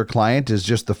become your client is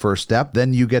just the first step.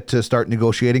 Then you get to start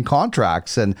negotiating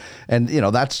contracts, and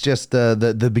that's just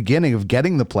the beginning of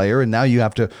getting the player. And now you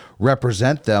have to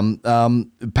represent them.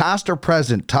 Past or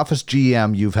present, toughest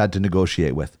GM you've had to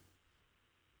negotiate with?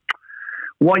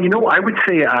 Well, I would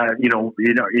say, I think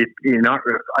in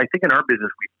our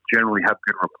business we generally have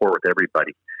good rapport with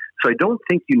everybody. So I don't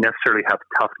think you necessarily have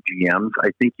tough GMs. I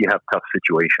think you have tough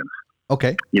situations.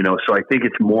 Okay. So I think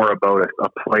it's more about a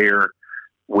player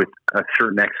with a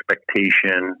certain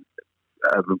expectation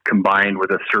combined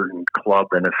with a certain club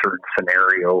and a certain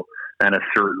scenario and a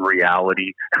certain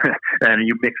reality. And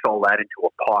you mix all that into a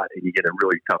pot and you get a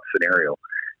really tough scenario,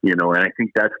 and I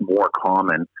think that's more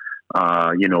common,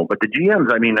 but the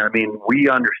GMs, we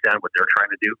understand what they're trying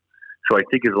to do. So I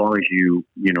think as long as you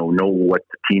know what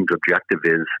the team's objective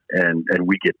is, and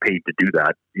we get paid to do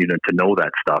that, to know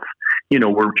that stuff,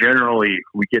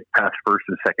 we get past first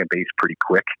and second base pretty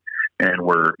quick, and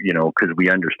we're because we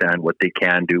understand what they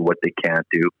can do, what they can't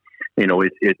do.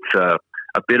 It's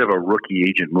a bit of a rookie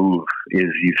agent move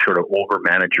is you sort of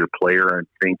overmanage your player and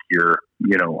think you're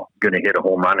going to hit a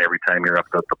home run every time you're up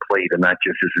at the plate, and that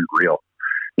just isn't real.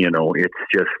 It's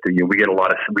just, we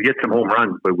get some home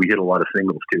runs, but we hit a lot of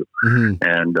singles too. Mm-hmm.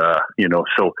 And,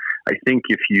 so I think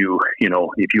if you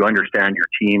understand your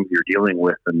team you're dealing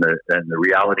with and the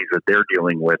realities that they're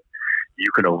dealing with,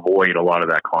 you can avoid a lot of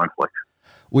that conflict.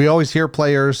 We always hear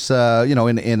players,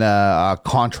 in a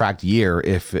contract year,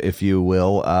 if you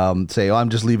will, say, "Oh, I'm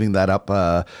just leaving that up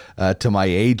to my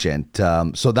agent."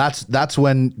 So that's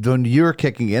when you're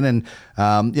kicking in, and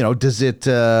is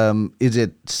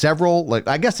it several? Like,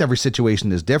 I guess every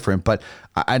situation is different, but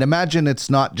I'd imagine it's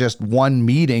not just one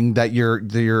meeting that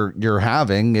you're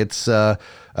having. It's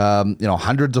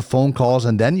hundreds of phone calls,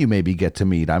 and then you maybe get to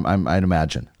meet. I'd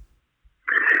imagine.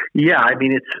 Yeah,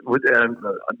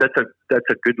 that's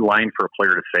a good line for a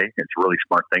player to say. It's a really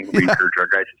smart thing. We encourage our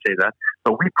guys to say that.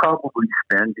 But we probably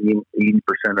spend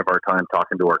 80% of our time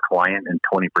talking to our client and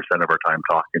 20% of our time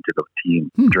talking to the team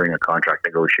during a contract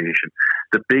negotiation.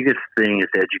 The biggest thing is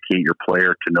to educate your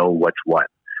player to know what's what,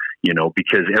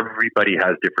 because everybody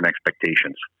has different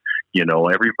expectations.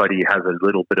 Everybody has a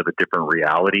little bit of a different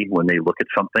reality when they look at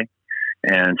something.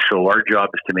 And so our job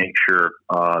is to make sure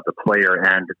the player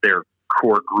and their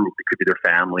core group, it could be their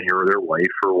family or their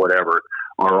wife or whatever,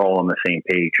 are all on the same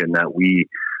page, and that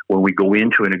when we go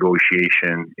into a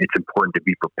negotiation, it's important to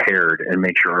be prepared and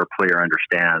make sure our player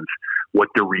understands what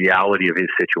the reality of his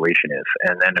situation is.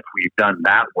 And then if we've done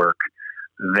that work,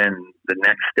 then the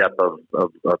next step of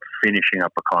finishing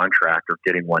up a contract or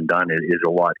getting one done is a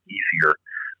lot easier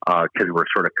because we're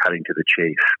sort of cutting to the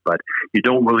chase. But you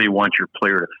don't really want your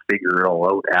player to figure it all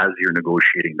out as you're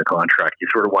negotiating the contract. You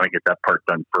sort of want to get that part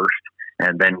done first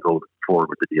and then go forward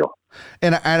with the deal.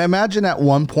 And I imagine at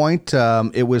one point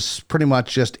it was pretty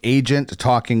much just agent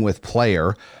talking with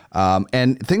player,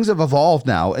 and things have evolved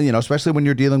now. Especially when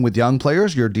you're dealing with young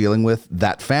players, you're dealing with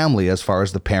that family as far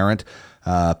as the parents,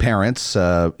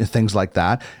 things like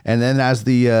that. And then as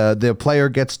the player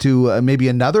gets to maybe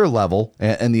another level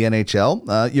in the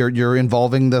NHL, you're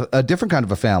involving a different kind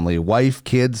of a family, wife,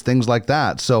 kids, things like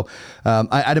that. So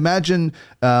I'd imagine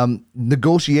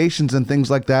negotiations and things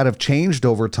like that have changed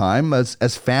over time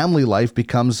as family life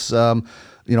becomes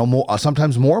more,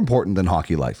 sometimes more important than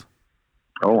hockey life.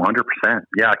 Oh, 100%.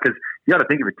 Yeah, because you got to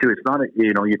think of it too. It's not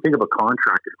you think of a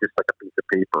contract as just like a piece of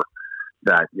paper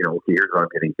that, here's what I'm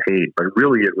getting paid, but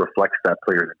really it reflects that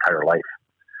player's entire life.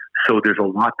 So there's a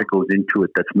lot that goes into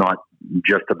it that's not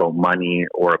just about money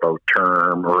or about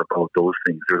term or about those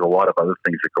things. There's a lot of other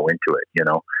things that go into it, you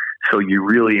know. So you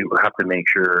really have to make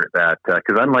sure that,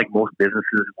 because unlike most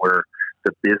businesses where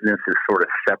the business is sort of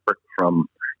separate from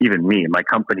even me, my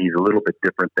company is a little bit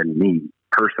different than me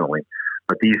personally.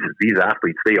 But these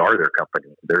athletes, they are their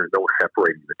company. There's no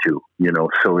separating the two, you know.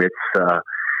 So it's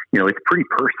it's pretty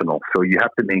personal. So you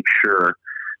have to make sure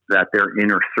that their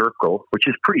inner circle, which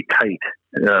is pretty tight,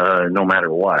 no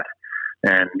matter what.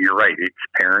 And you're right. It's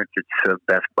parents. It's a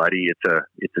best buddy.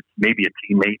 It's maybe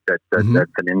a teammate that's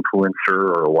an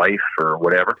influencer or a wife or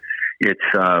whatever. It's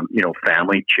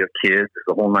family, kids,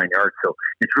 the whole nine yards. So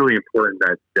it's really important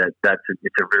that it's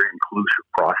a very inclusive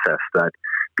process. That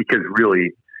because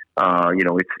really.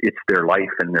 It's their life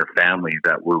and their family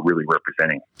that we're really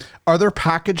representing. Are there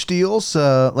package deals?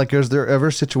 Like, is there ever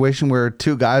a situation where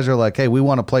two guys are like, "Hey, we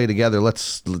want to play together.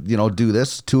 Let's, do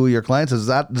this." Two of your clients, does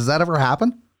that ever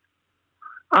happen?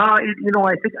 I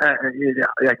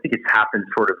think it's happened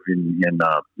sort of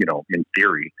in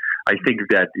theory. I think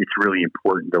that it's really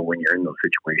important that when you're in those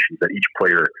situations that each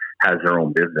player has their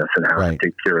own business and has to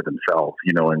take care of themselves,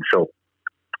 and so.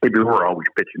 We're always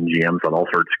pitching GMs on all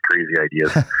sorts of crazy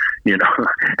ideas,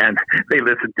 and they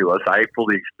listen to us. I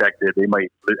fully expect that they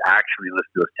might actually listen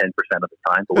to us 10% of the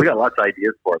time, but we got lots of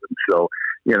ideas for them. So,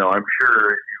 I'm sure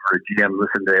if you were a GM,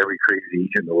 listen to every crazy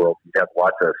agent in the world. You have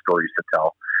lots of stories to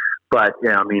tell. But,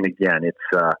 again, it's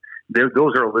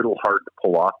those are a little hard to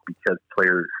pull off because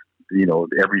players,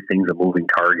 everything's a moving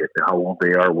target. How old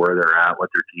they are, where they're at,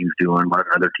 what their team's doing, what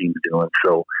other team's doing.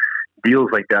 So, deals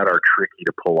like that are tricky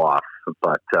to pull off,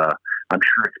 but I'm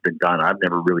sure it's been done. I've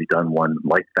never really done one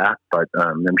like that, but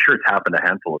I'm sure it's happened a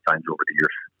handful of times over the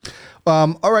years.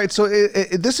 All right, so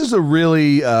this is a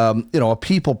really a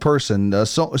people person.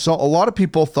 So a lot of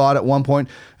people thought at one point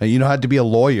had to be a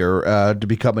lawyer to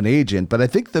become an agent. But I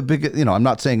think the big, I'm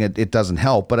not saying it doesn't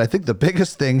help, but I think the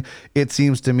biggest thing it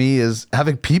seems to me is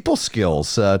having people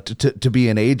skills to be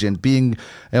an agent, being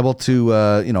able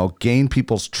to gain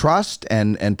people's trust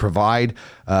and provide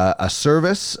a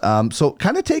service. So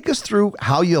kind of take us through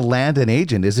how you land an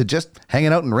agent. Is it just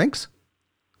hanging out in rinks?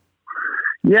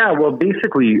 Yeah, well,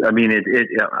 basically, you have to get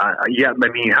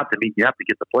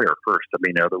the player first.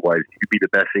 Otherwise, you could be the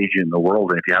best agent in the world,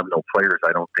 and if you have no players,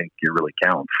 I don't think it really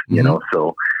counts.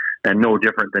 So, and no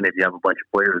different than if you have a bunch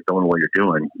of players doing what you're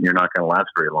doing, you're not going to last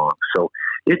very long. So,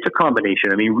 it's a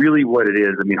combination. Really, what it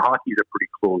is, hockey is a pretty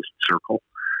closed circle.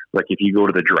 Like if you go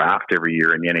to the draft every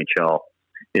year in the NHL.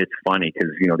 It's funny because,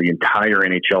 the entire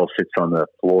NHL sits on the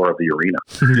floor of the arena.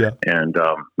 Yeah. And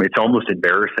it's almost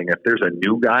embarrassing. If there's a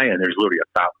new guy and there's literally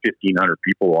about 1,500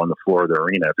 people on the floor of the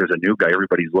arena, if there's a new guy,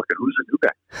 everybody's looking, who's the new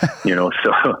guy?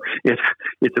 So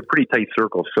it's a pretty tight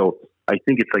circle. So I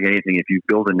think it's like anything. If you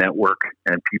build a network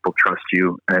and people trust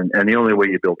you, and the only way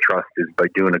you build trust is by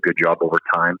doing a good job over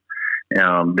time,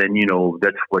 then,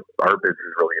 that's what our business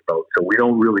is really about. So we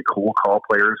don't really cold call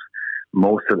players.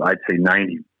 I'd say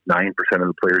 99% of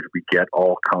the players we get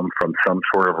all come from some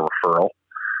sort of referral.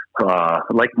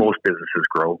 Like most businesses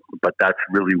grow, but that's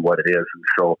really what it is. And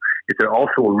so it's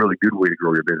also a really good way to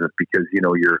grow your business because,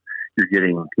 you're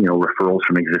getting, referrals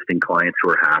from existing clients who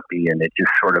are happy, and it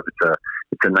just sort of,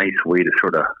 it's a nice way to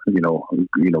sort of,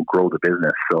 grow the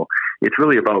business. So it's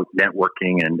really about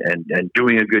networking and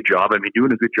doing a good job.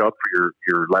 Doing a good job for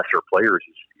your lesser players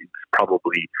is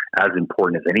probably as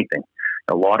important as anything.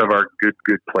 A lot of our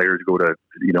good players go to,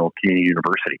 Canadian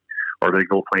University, or they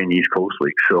go play in the East Coast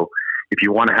League. So if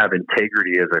you want to have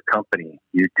integrity as a company,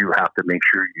 you do have to make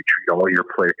sure you treat all your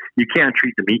players. You can't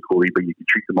treat them equally, but you can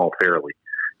treat them all fairly.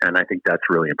 And I think that's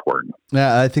really important.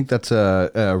 Yeah, I think that's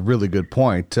a really good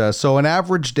point. So an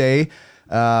average day,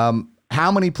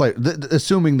 how many players,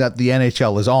 assuming that the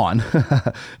NHL is on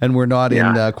and we're not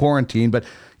in quarantine, but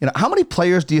how many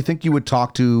players do you think you would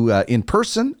talk to in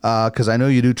person? Because I know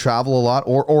you do travel a lot,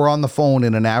 or on the phone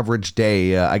in an average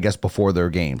day, I guess, before their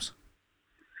games.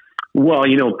 Well,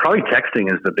 probably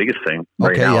texting is the biggest thing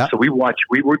right now. Yeah. So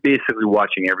we're basically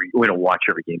watching we don't watch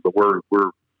every game, but we're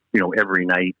every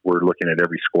night we're looking at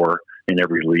every score in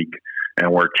every league,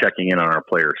 and we're checking in on our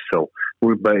players. So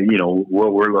what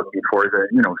we're looking for is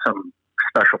some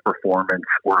special performance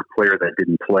or a player that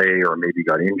didn't play or maybe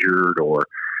got injured, or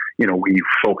we're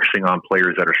focusing on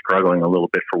players that are struggling a little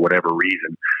bit for whatever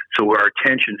reason. So our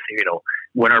attention,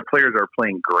 when our players are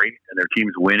playing great and their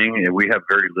team's winning, and we have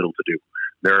very little to do.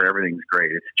 Everything's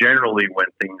great. It's generally when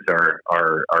things are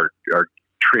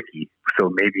tricky. So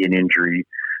maybe an injury,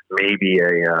 maybe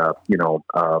a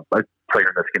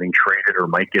player that's getting traded or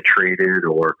might get traded,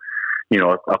 or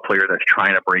a player that's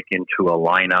trying to break into a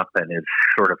lineup and is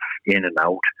sort of in and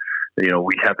out.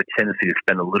 we have a tendency to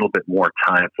spend a little bit more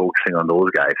time focusing on those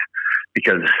guys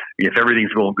because if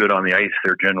everything's going good on the ice,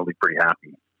 they're generally pretty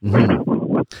happy.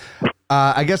 Mm-hmm.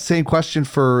 I guess same question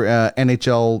for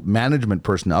NHL management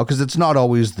personnel, because it's not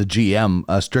always the GM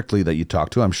strictly that you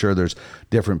talk to. I'm sure there's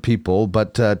different people,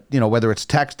 but whether it's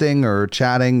texting or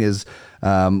chatting, does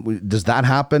that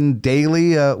happen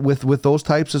daily with those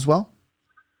types as well?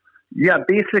 Yeah,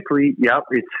 basically, yeah.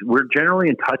 We're generally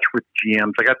in touch with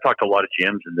GMs. Like I've talked to a lot of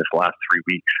GMs in this last 3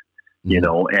 weeks.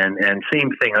 And same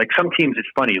thing. Like some teams, it's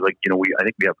funny. Like I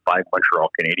think we have 5 Montreal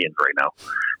Canadiens right now.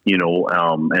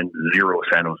 And 0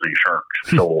 San Jose Sharks.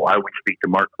 So I would speak to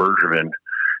Mark Bergevin,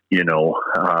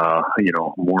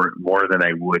 more than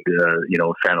I would,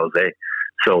 San Jose.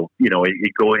 So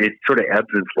it sort of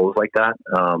ebbs and flows like that.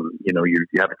 You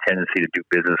have a tendency to do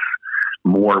business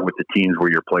more with the teams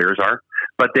where your players are.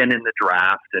 But then in the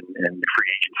draft and the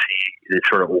free agency, it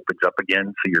sort of opens up again.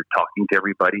 So you're talking to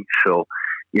everybody. So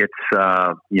it's,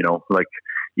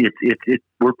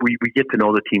 we get to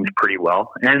know the teams pretty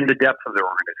well and the depth of their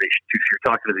organization too. So you're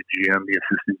talking to the GM, the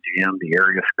assistant GM, the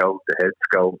area scout, the head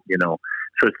scout,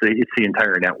 so it's the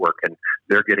entire network, and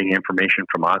they're getting information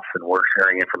from us and we're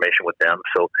sharing information with them.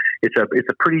 So it's a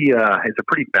pretty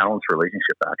balanced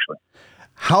relationship actually.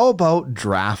 How about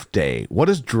draft day? What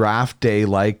is draft day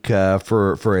like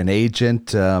for an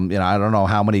agent? I don't know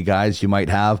how many guys you might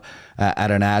have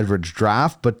at an average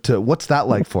draft, but what's that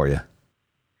like for you?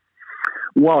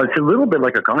 Well, it's a little bit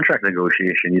like a contract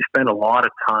negotiation. You spend a lot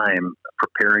of time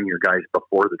preparing your guys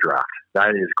before the draft. That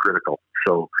is critical.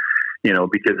 So,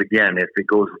 because again, if it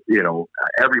goes,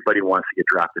 everybody wants to get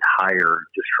drafted higher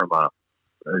just from a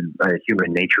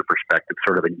human nature perspective,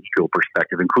 sort of an ego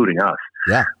perspective, including us.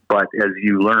 Yeah. But as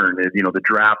you learn, the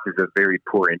draft is a very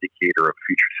poor indicator of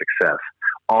future success.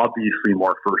 Obviously,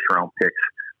 more first-round picks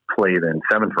play than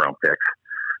seventh-round picks.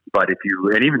 But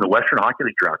and even the Western Hockey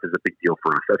League draft is a big deal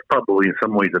for us. That's probably in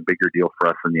some ways a bigger deal for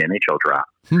us than the NHL draft.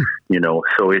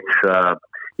 So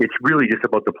it's really just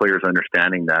about the players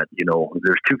understanding that,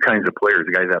 there's 2 kinds of players,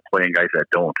 guys that play and guys that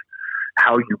don't.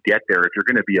 How you get there, if you're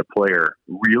going to be a player,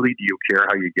 really, do you care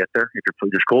how you get there? If you're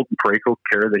does Colton Parayko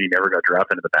care that he never got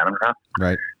drafted into the Bantam draft?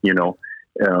 Right.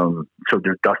 So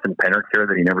does Dustin Penner care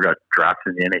that he never got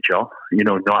drafted in the NHL?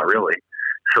 Not really.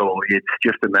 So it's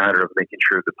just a matter of making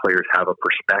sure the players have a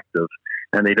perspective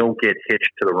and they don't get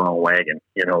hitched to the wrong wagon.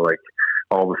 Like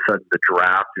all of a sudden the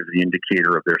draft is the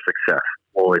indicator of their success.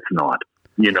 Well, it's not.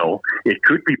 It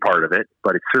could be part of it,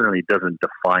 but it certainly doesn't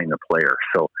define the player.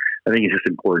 So I think it's just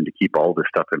important to keep all this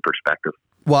stuff in perspective.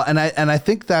 Well, and I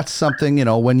think that's something,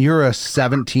 when you're a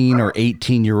 17 or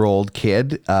 18-year-old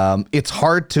kid, it's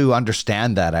hard to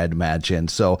understand that, I'd imagine.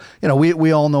 So,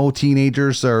 we all know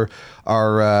teenagers are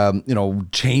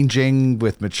changing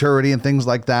with maturity and things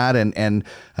like that. And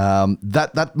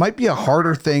that might be a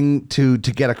harder thing to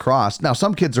get across. Now,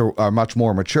 some kids are much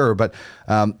more mature, but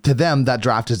to them, that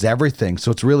draft is everything. So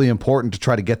it's really important to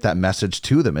try to get that message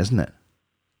to them, isn't it?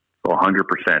 100%,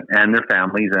 and their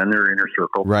families and their inner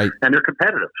circle, right? And they're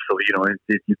competitive. So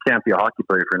you can't be a hockey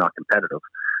player if you're not competitive.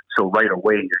 So right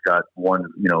away you got one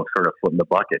sort of foot in the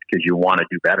bucket because you want to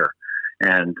do better.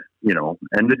 And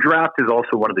and the draft is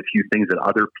also one of the few things that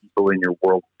other people in your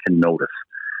world can notice.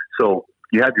 So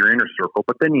you have your inner circle,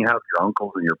 but then you have your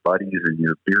uncles and your buddies and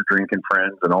your beer drinking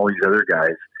friends and all these other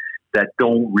guys that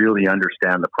don't really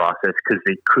understand the process because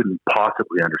they couldn't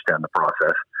possibly understand the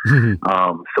process.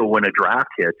 Mm-hmm. So when a draft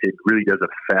hits, it really does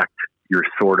affect your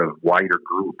sort of wider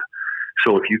group.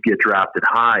 So if you get drafted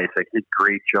high, it's like, hey,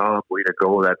 great job, way to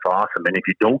go, that's awesome. And if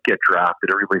you don't get drafted,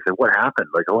 everybody says, what happened?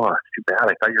 Like, oh, it's too bad.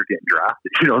 I thought you were getting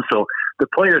drafted. So the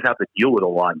players have to deal with a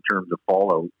lot in terms of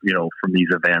fallout, from these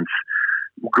events,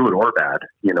 good or bad,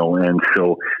 and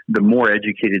so the more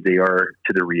educated they are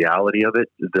to the reality of it,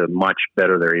 the much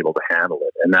better they're able to handle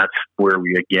it. And that's where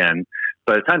we, again,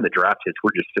 by the time the draft hits,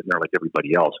 we're just sitting there like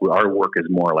everybody else. Our work is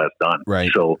more or less done. Right.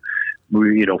 So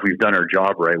we, if we've done our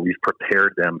job right, we've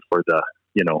prepared them for the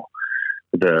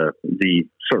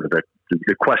sort of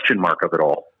the question mark of it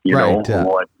all.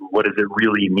 What does it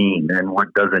really mean, and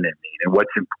what doesn't it mean, and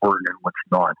what's important and what's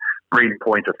not. Brayden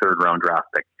Point's a 3rd-round draft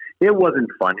pick. It wasn't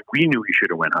fun. We knew we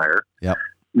should have went higher. Yep.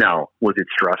 Now, was it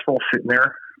stressful sitting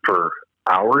there for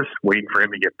hours waiting for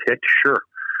him to get picked? Sure.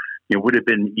 It would have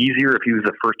been easier if he was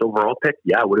the 1st overall pick.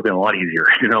 Yeah, it would have been a lot easier,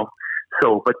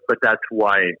 So, but that's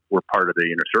why we're part of the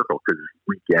inner circle, because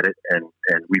we get it and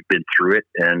we've been through it,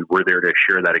 and we're there to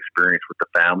share that experience with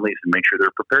the families and make sure they're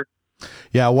prepared.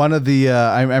 Yeah, one of the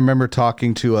I remember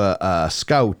talking to a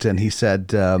scout, and he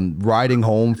said riding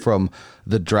home from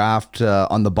the draft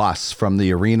on the bus from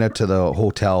the arena to the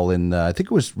hotel in, I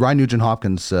think it was Ryan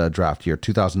Nugent-Hopkins draft year,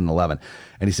 2011.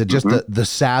 And he said just the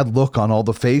sad look on all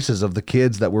the faces of the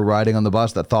kids that were riding on the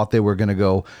bus that thought they were going to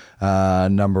go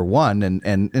number one.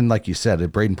 And like you said,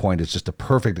 at Braden Point is just a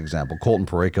perfect example. Colton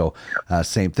Parayko,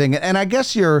 same thing. And I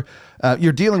guess you're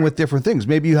dealing with different things.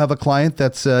 Maybe you have a client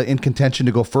that's in contention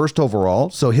to go first overall,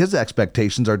 so his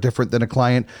expectations are different than a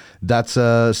client that's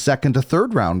a second to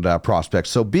third round prospect.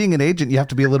 So being an agent, you have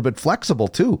to be a little bit flexible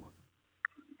too.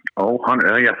 Oh,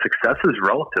 yeah, success is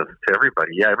relative to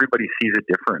everybody. Yeah, everybody sees it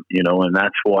different, and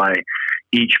that's why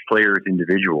each player is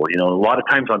individual. A lot of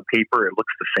times on paper it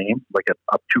looks the same, like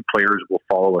up two players will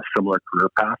follow a similar career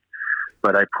path.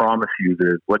 But I promise you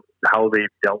that how they've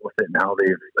dealt with it and how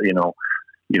they've,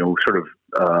 sort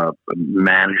of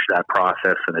managed that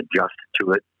process and adjusted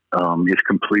to it is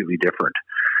completely different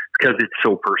because it's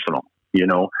so personal.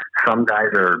 Some guys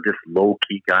are just low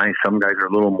key guys. Some guys are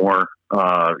a little more,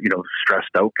 stressed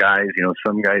out guys.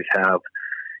 Some guys have,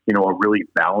 a really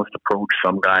balanced approach.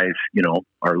 Some guys,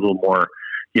 are a little more,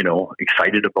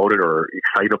 excited about it or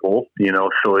excitable,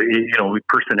 so,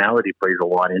 personality plays a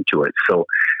lot into it. So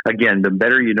again, the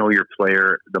better you know your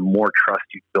player, the more trust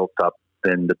you've built up,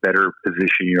 then the better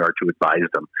position you are to advise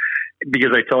them.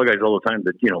 Because I tell guys all the time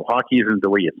that, hockey isn't the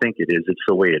way you think it is, it's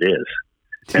the way it is.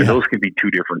 And those can be two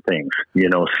different things,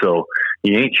 so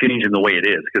you ain't changing the way it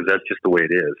is because that's just the way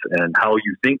it is. And how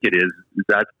you think it is,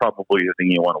 that's probably the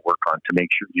thing you want to work on to make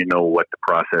sure you know what the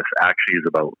process actually is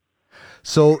about.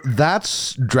 So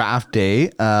that's draft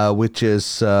day, which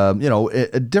is,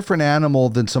 a different animal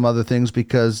than some other things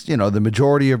because, the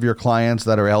majority of your clients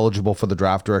that are eligible for the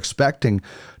draft are expecting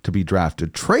to be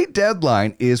drafted. Trade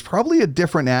deadline is probably a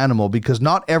different animal because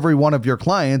not every one of your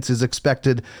clients is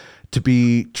expected to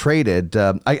be traded.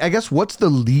 I guess what's the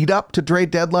lead up to trade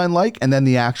deadline like and then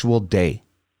the actual day?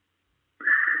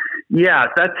 Yeah,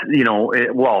 that's,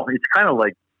 it's kind of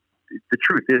like, the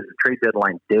truth is the trade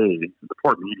deadline day, the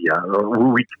Port media,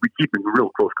 we keep in real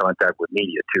close contact with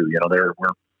media too.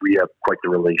 We have quite the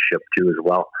relationship too as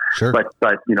well. Sure. But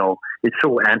it's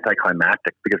so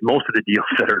anticlimactic because most of the deals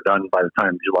that are done by the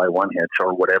time July 1 hits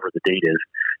or whatever the date is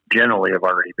generally have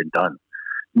already been done.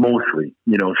 Mostly,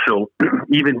 so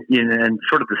even and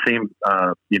sort of the same,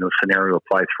 scenario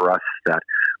applies for us that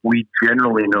we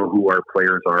generally know who our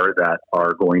players are that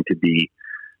are going to be,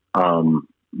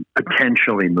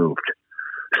 potentially moved.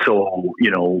 So,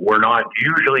 we're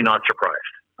usually not surprised.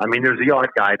 I mean, there's the odd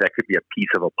guy that could be a piece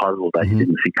of a puzzle that you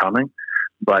didn't see coming.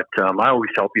 But I always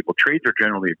tell people trades are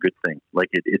generally a good thing. Like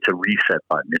it's a reset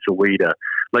button. It's a way to,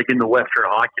 like in the Western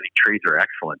Hockey League, trades are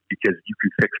excellent because you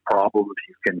can fix problems,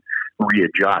 you can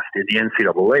readjust. In the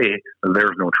NCAA,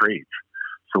 there's no trades.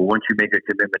 So once you make a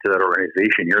commitment to that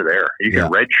organization, you're there. You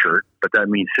can redshirt, but that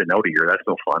means sitting out a year. That's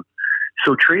no fun.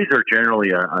 So trades are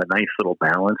generally a nice little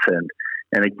balance.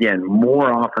 And again,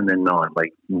 more often than not,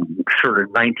 like sort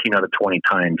of 19 out of 20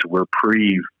 times, we're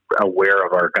pretty aware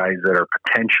of our guys that are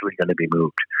potentially going to be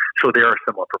moved. So they are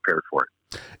somewhat prepared for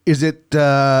it. Is it,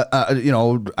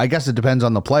 I guess it depends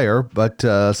on the player, but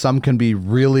some can be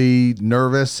really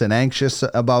nervous and anxious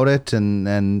about it.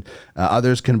 And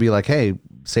others can be like, hey,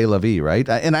 c'est la vie, right?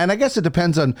 And I guess it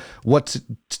depends on what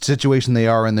situation they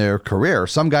are in their career.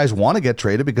 Some guys want to get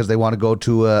traded because they want to go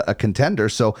to a contender.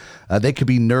 So they could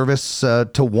be nervous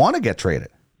to want to get traded.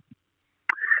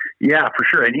 Yeah, for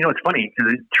sure. And, it's funny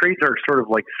because trades are sort of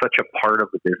like such a part of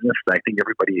the business that I think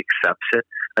everybody accepts it.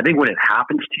 I think when it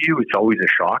happens to you, it's always a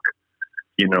shock.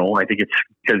 I think it's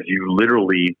because you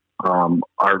literally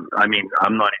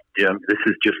this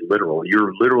is just literal.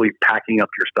 You're literally packing up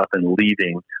your stuff and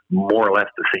leaving more or less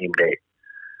the same day.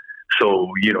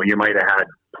 So, you might have had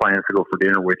plans to go for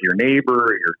dinner with your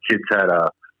neighbor, your kids had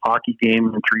a hockey game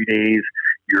in 3 days.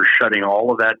 You're shutting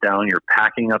all of that down. You're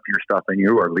packing up your stuff and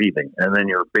you are leaving. And then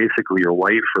your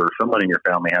wife or someone in your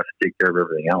family has to take care of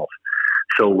everything else.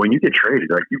 So when you get traded,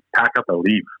 like you pack up and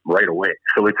leave right away.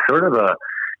 So it's sort of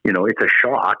it's a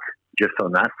shock just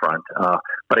on that front.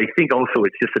 But I think also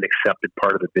it's just an accepted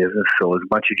part of the business. So as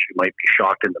much as you might be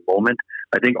shocked in the moment,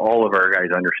 I think all of our guys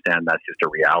understand that's just a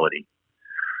reality.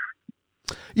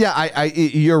 Yeah,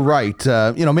 you're right.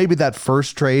 Maybe that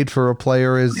first trade for a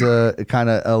player is kind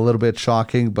of a little bit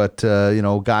shocking, but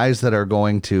guys that are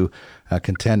going to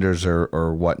contenders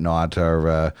or whatnot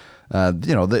are,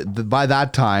 by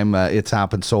that time it's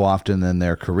happened so often in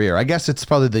their career. I guess it's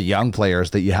probably the young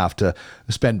players that you have to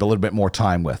spend a little bit more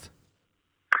time with.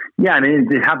 Yeah, and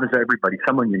it happens to everybody.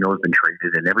 Someone has been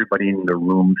traded, and everybody in the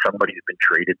room, somebody's been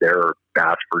traded there or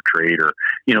asked for trade, or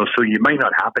so you might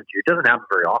not happen to you. It doesn't happen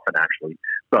very often, actually,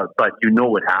 but you know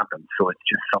what happens. So it's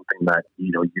just something that,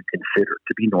 you consider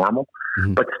to be normal.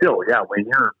 Mm-hmm. But still, yeah, when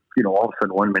you're, all of a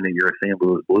sudden 1 minute you're a St.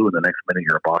 Louis Blue and the next minute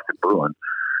you're a Boston Bruin,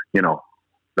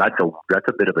 that's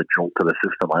a bit of a jolt to the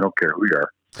system. I don't care who you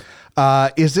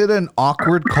are. Is it an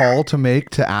awkward call to make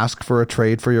to ask for a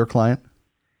trade for your client?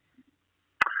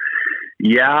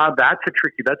 Yeah, that's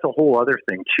a whole other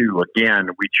thing too. Again,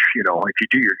 if you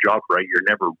do your job right, you're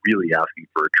never really asking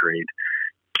for a trade.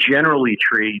 Generally,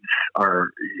 trades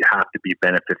have to be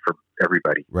benefit for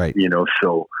everybody, right?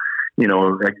 So,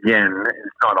 again,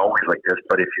 it's not always like this,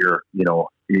 but if you're,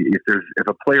 if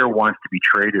a player wants to be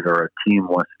traded or a team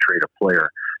wants to trade a player,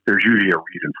 there's usually a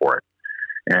reason for it.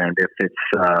 And if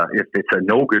it's a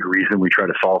no good reason, we try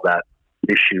to solve that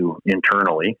issue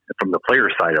internally from the player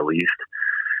side at least.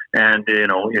 And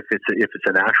if it's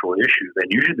an actual issue, then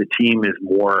usually the team is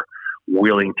more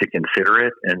willing to consider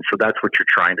it. And so that's what you're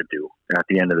trying to do at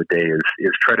the end of the day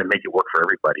is try to make it work for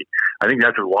everybody. I think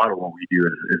that's a lot of what we do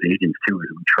as agents too, is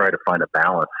we try to find a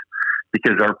balance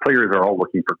because our players are all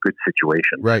looking for good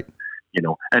situations. Right.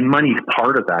 And money's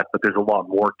part of that, but there's a lot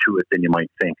more to it than you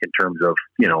might think in terms of,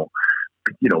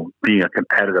 being a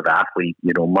competitive athlete.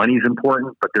 Money's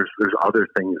important, but there's other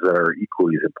things that are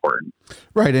equally as important.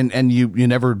 Right. And you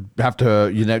never have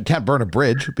to, can't burn a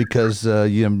bridge because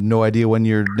you have no idea when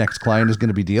your next client is going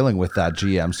to be dealing with that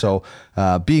GM. So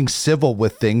being civil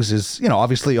with things is,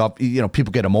 obviously,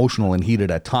 people get emotional and heated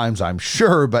at times, I'm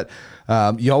sure, but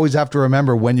you always have to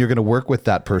remember when you're going to work with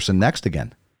that person next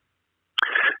again.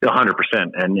 100%.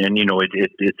 And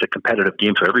it's a competitive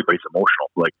game, so everybody's emotional.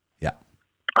 Like, yeah.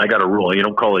 I got a rule. You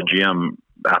don't call a GM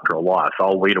after a loss.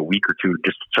 I'll wait a week or two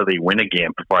just so they win a game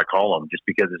before I call them, just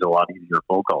because it's a lot easier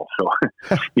phone call. So,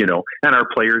 and our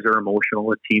players are emotional.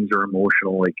 The teams are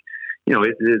emotional. Like,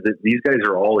 these guys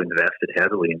are all invested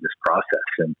heavily in this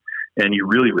process. And you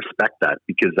really respect that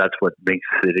because that's what makes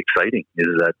it exciting is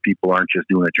that people aren't just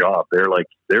doing a job.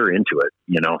 They're into it,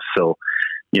 so,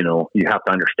 you have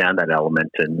to understand that element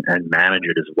and manage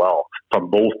it as well from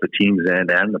both the teams and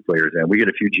the players. And we get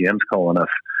a few GMs calling us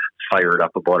fired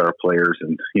up about our players.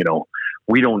 And,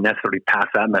 we don't necessarily pass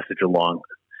that message along,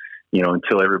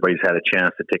 until everybody's had a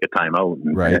chance to take a time out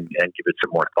and give it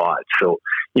some more thought. So,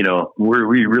 we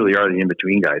really are the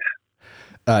in-between guys.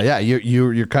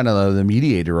 You're kind of the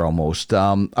mediator almost.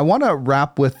 I want to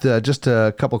wrap with just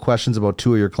a couple of questions about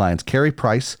two of your clients. Carey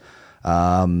Price,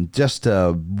 just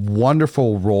a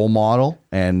wonderful role model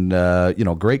and,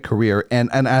 great career. And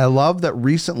I love that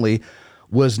recently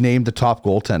was named the top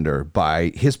goaltender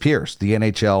by his peers, the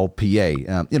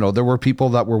NHLPA. There were people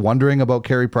that were wondering about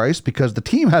Carey Price because the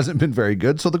team hasn't been very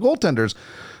good. So the goaltenders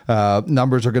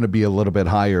numbers are going to be a little bit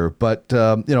higher, but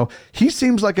he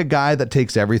seems like a guy that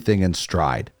takes everything in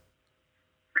stride.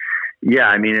 Yeah.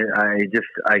 I mean,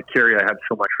 Carey, I have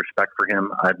so much respect for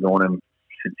him. I've known him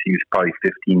since he was probably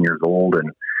 15 years old.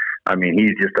 And I mean,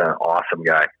 he's just an awesome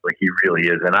guy. Like he really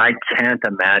is. And I can't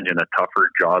imagine a tougher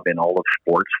job in all of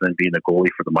sports than being a goalie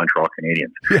for the Montreal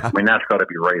Canadiens. Yeah. I mean, that's got to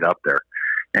be right up there.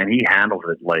 And he handles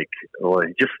it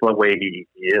just the way he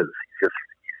is.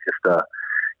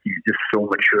 He's just so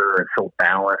mature and so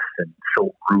balanced and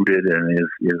so rooted in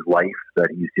his life that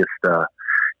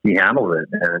he handles it.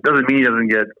 And it doesn't mean he doesn't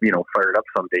get, fired up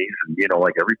some days and,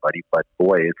 like everybody, but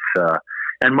boy, it's,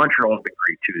 and Montreal's been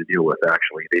great too to deal with.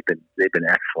 Actually, they've been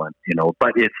excellent,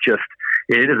 But it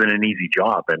isn't an easy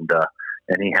job, and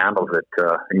he handles it,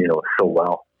 so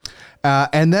well.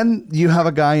 And then you have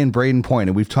a guy in Brayden Point,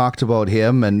 and we've talked about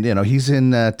him, and he's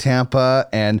in Tampa,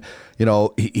 and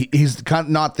he's kind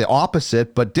of not the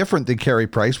opposite, but different than Carey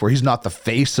Price, where he's not the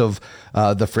face of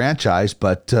the franchise,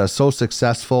 but so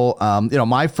successful.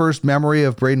 My first memory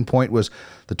of Brayden Point was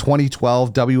the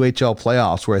 2012 WHL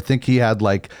playoffs, where I think he had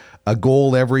a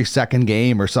goal every second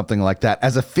game or something like that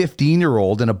as a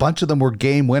 15-year-old, and a bunch of them were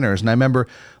game winners. And I remember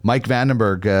Mike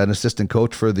Vandenberg, an assistant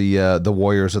coach for the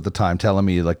Warriors at the time, telling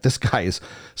me this guy is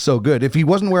so good. If he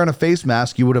wasn't wearing a face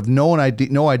mask, you would have no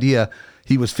idea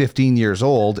he was 15 years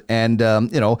old. And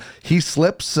he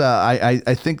slips.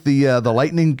 I think the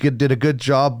Lightning did a good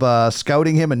job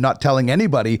scouting him and not telling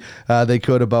anybody they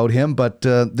could about him. But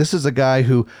this is a guy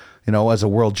who, as a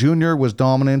World Junior was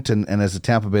dominant and as a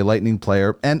Tampa Bay Lightning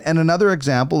player. And another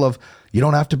example of you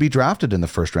don't have to be drafted in the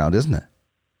first round, isn't it?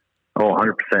 Oh,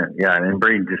 100%. Yeah. And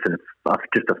Brayden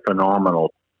just a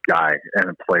phenomenal guy and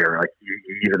a player.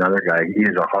 He's another guy. He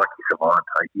is a hockey savant.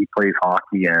 He plays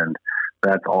hockey and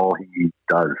that's all he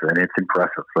does. And it's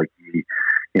impressive.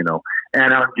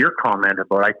 And on your comment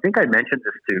about, I think I mentioned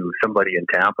this to somebody in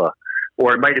Tampa,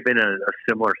 or it might have been a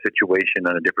similar situation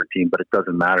on a different team, but it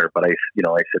doesn't matter. But I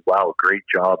said, wow, great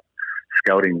job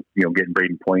scouting, getting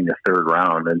Braden Point in the third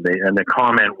round, and the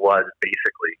comment was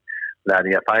basically that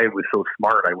if I was so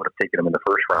smart, I would have taken him in the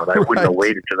first round. I wouldn't have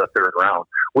waited to the third round,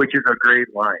 which is a great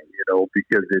line,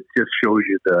 because it just shows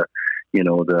you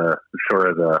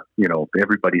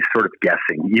everybody's sort of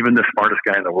guessing. Even the smartest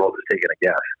guy in the world is taking a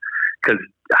guess. Because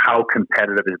how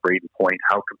competitive is Braden Point?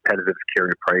 How competitive is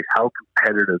Carey Price? How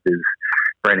competitive is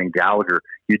Brendan Gallagher?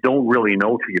 You don't really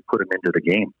know till you put him into the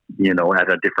game,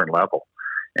 at a different level.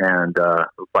 And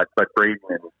but Braden,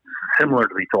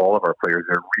 similarly to all of our players,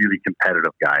 they're really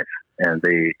competitive guys, and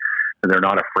they're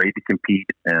not afraid to compete,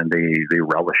 and they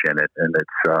relish in it. And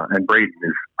and Braden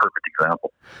is a perfect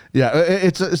example. Yeah,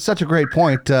 it's such a great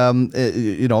point.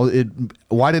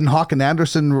 Why didn't Hawk and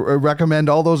Anderson recommend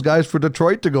all those guys for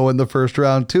Detroit to go in the first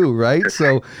round too? Right.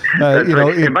 So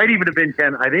it might even have been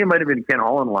Ken. I think it might have been Ken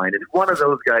Hollenline. It's one of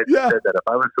those guys who said that if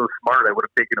I was so smart, I would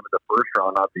have taken him in the first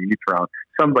round, not the 8th round.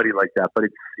 Somebody like that. But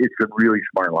it's a really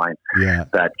smart line. Yeah.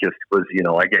 That just was,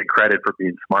 I get credit for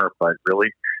being smart, but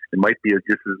really, it might be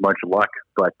just as much luck.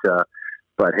 But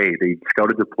hey, they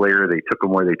scouted the player, they took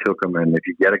him where they took him, and if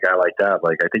you get a guy like that,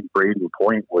 I think Braden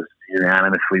Point was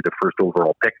unanimously the first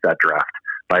overall pick that draft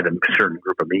by the certain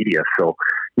group of media. So,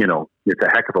 it's a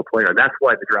heck of a player. And that's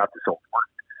why the draft is so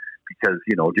important, because,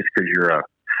 just because you're a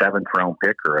 7th round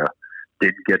pick or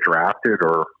didn't get drafted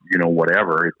or,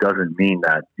 whatever, it doesn't mean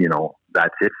that,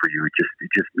 that's it for you. It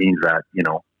just means that,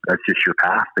 that's just your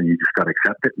path, and you just got to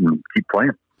accept it and keep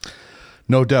playing.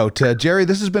 No doubt. Jerry,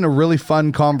 this has been a really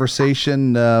fun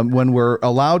conversation. When we're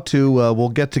allowed to, we'll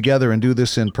get together and do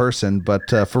this in person. But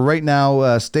for right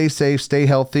now, stay safe, stay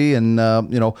healthy, and,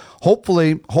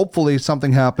 hopefully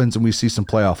something happens and we see some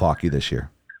playoff hockey this year.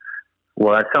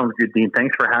 Well, that sounds good, Dean.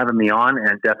 Thanks for having me on,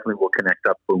 and definitely we'll connect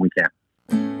up when we can.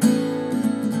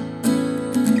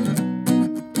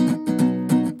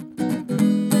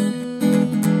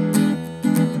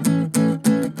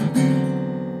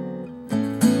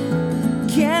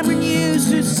 Cameron used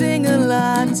to sing a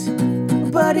lot,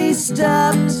 but he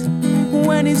stopped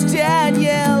when his dad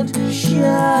yelled,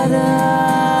 "Shut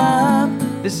up."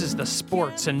 This is the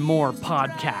Sports and More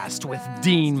podcast with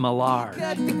Dean Millard.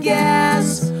 Cut the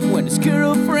gas when his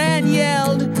girlfriend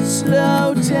yelled,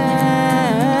 "Slow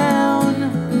down."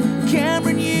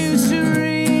 Cameron used to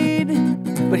read,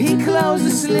 but he closed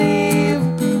the sleeve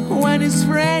when his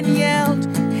friend yelled,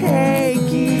 "Hey,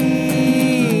 geek."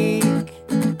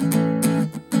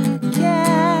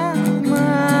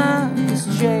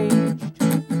 Cameron's changed.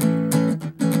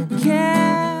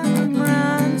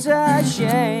 Cameron's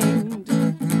ashamed.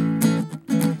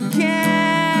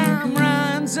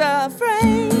 Cameron's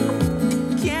afraid.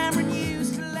 Cameron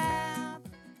used to laugh.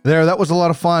 There, that was a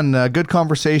lot of fun. Good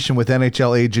conversation with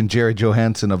NHL agent Jerry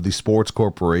Johansson of the Sports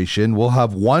Corporation. We'll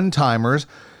have one-timers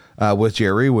with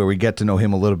Jerry, where we get to know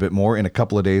him a little bit more in a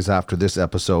couple of days after this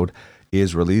episode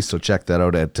is released. So check that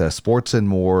out at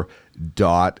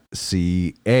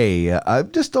sportsandmore.ca.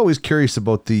 I'm just always curious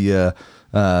about the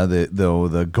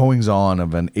goings on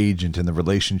of an agent and the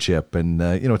relationship, and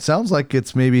it sounds like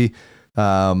it's maybe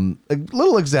a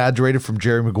little exaggerated from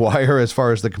Jerry Maguire as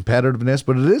far as the competitiveness,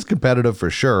 but it is competitive for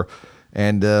sure.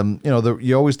 And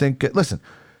you always think, listen,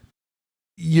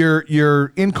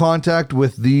 you're in contact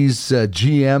with these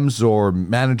GMs or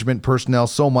management personnel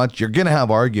so much, you're going to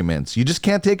have arguments. You just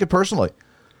can't take it personally.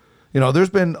 There's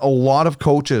been a lot of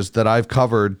coaches that I've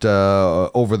covered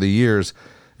over the years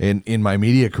in my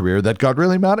media career that got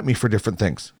really mad at me for different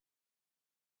things.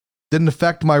 Didn't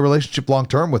affect my relationship long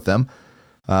term with them.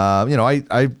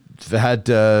 I've had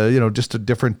just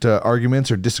different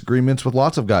arguments or disagreements with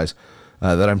lots of guys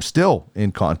that I'm still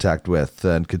in contact with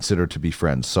and consider to be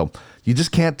friends. So you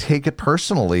just can't take it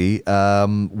personally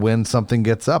when something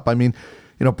gets up. I mean,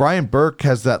 Brian Burke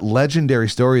has that legendary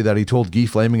story that he told Guy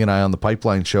Flaming and I on the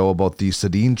Pipeline show about the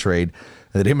Sedin trade,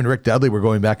 that him and Rick Dudley were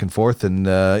going back and forth, and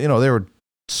they were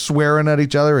swearing at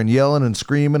each other and yelling and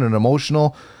screaming and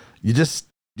emotional. You just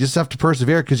have to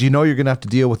persevere, because you're going to have to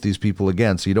deal with these people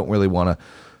again, so you don't really want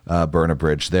to burn a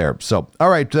bridge there. So, all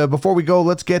right, before we go,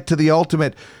 let's get to the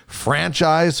ultimate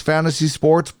franchise fantasy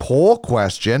sports poll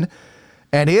question,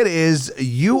 and it is: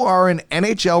 you are an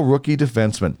NHL rookie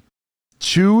defenseman.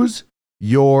 Choose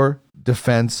your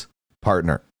defense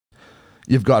partner.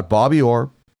 You've got Bobby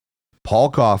Orr, Paul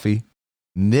Coffey,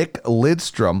 Nick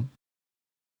Lidstrom,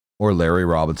 or Larry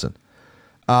Robinson.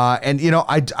 I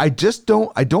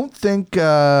don't think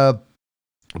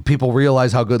people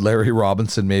realize how good Larry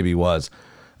Robinson maybe was.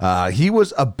 He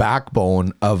was a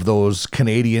backbone of those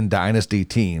Canadian dynasty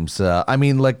teams.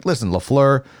 Listen,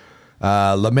 Lafleur,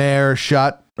 Lemaire,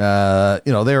 Schutt,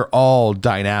 they're all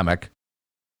dynamic.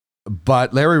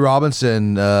 But Larry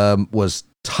Robinson was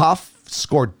tough,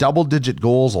 scored double-digit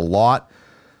goals a lot.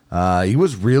 He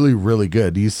was really, really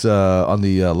good. He's on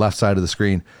the left side of the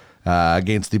screen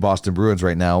against the Boston Bruins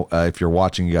right now. If you're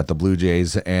watching, you got the Blue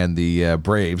Jays and the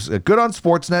Braves. Good on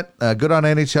Sportsnet, good on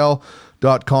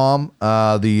NHL.com,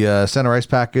 the center ice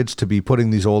package to be putting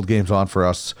these old games on for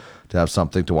us to have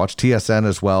something to watch. TSN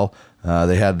as well.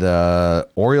 They had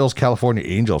Orioles, California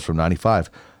Angels from 95.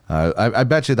 I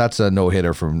bet you that's a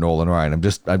no-hitter from Nolan Ryan.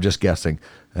 I'm just guessing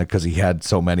because he had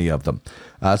so many of them.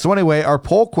 So anyway, our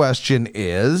poll question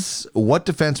is, what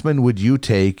defenseman would you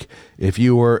take if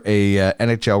you were a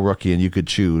NHL rookie and you could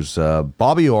choose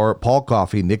Bobby Orr, Paul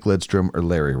Coffey, Nick Lidstrom, or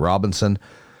Larry Robinson?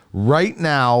 Right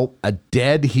now, a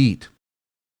dead heat.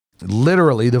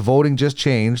 Literally, the voting just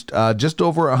changed. Just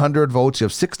over 100 votes. You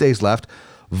have 6 days left.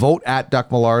 Vote at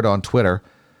Duck Millard on Twitter.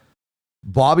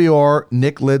 Bobby Orr,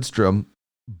 Nick Lidstrom,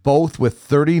 both with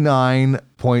 39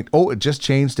 point. Oh, it just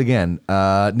changed again.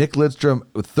 Nick Lidstrom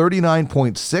with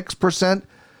 39.6%.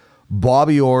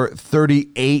 Bobby Orr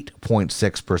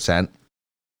 38.6%.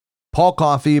 Paul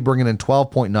Coffey bringing in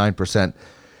 12.9%.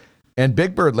 And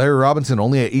Big Bird Larry Robinson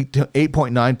only at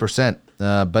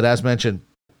 8.9%. But as mentioned,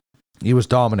 he was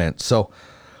dominant. So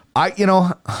I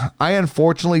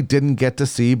unfortunately didn't get to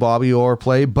see Bobby Orr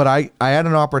play, but I had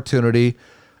an opportunity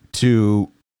to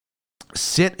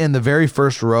sit in the very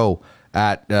first row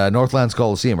at Northlands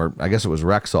Coliseum, or I guess it was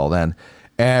Rexall then,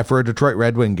 for a Detroit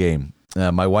Red Wing game.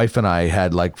 My wife and I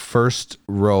had like first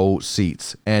row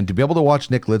seats, and to be able to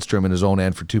watch Nick Lidstrom in his own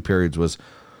end for 2 periods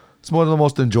it's one of the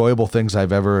most enjoyable things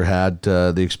I've ever had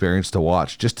the experience to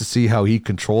watch, just to see how he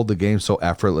controlled the game so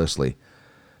effortlessly.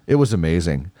 It was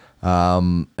amazing.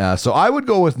 So I would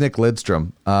go with Nick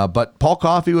Lidstrom, but Paul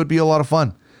Coffey would be a lot of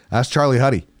fun. Ask Charlie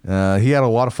Huddy. He had a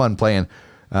lot of fun playing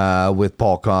with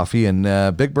Paul Coffey, and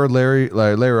Big Bird Larry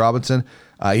Robinson.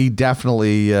 He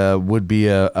definitely would be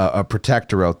a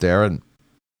protector out there, and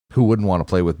who wouldn't want to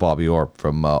play with Bobby Orr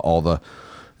from all the,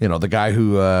 the guy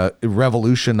who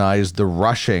revolutionized the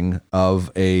rushing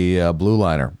of a blue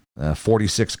liner.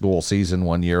 46 goal season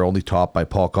one year, only topped by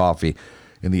Paul Coffey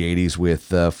in the 80s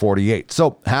with 48.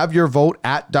 So have your vote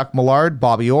at Duck Millard,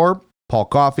 Bobby Orr, Paul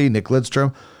Coffey, Nick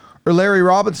Lidstrom, or Larry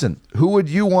Robinson. Who would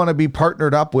you want to be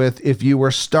partnered up with if you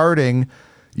were starting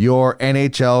your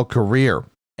NHL career?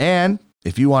 And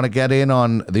if you want to get in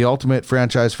on the Ultimate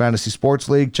Franchise Fantasy Sports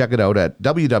League, check it out at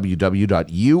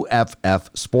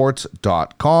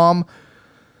www.uffsports.com.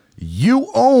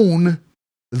 You own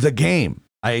the game.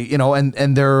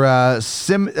 And they're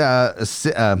simming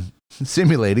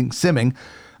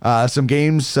some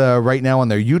games right now on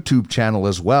their YouTube channel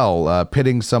as well,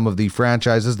 pitting some of the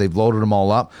franchises. They've loaded them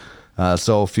all up.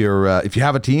 So if you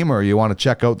have a team or you want to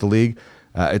check out the league,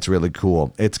 it's really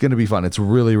cool. It's going to be fun. It's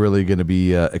really, really going to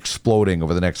be exploding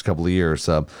over the next couple of years.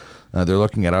 They're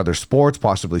looking at other sports,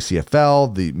 possibly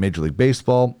CFL, the Major League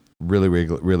Baseball. Really,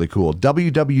 really, really cool.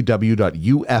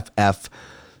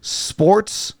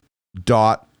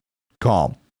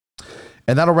 www.uffsports.com.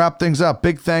 And that'll wrap things up.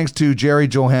 Big thanks to Jerry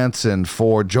Johansson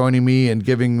for joining me and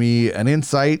giving me an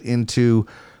insight into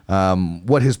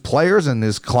what his players and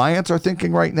his clients are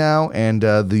thinking right now, and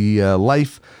the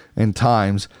life and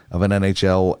times of an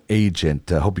NHL agent.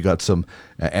 Hope you got some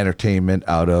entertainment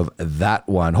out of that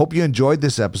one. Hope you enjoyed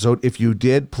this episode. If you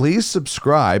did, please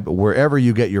subscribe wherever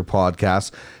you get your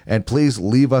podcasts, and please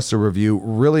leave us a review.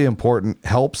 Really important.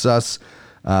 Helps us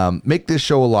make this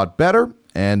show a lot better,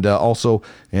 and also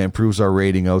improves our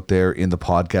rating out there in the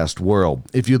podcast world.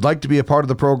 If you'd like to be a part of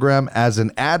the program as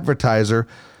an advertiser,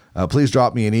 please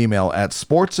drop me an email at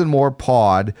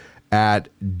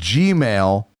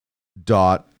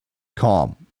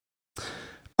sportsandmorepod@gmail.com.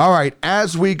 All right,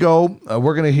 as we go,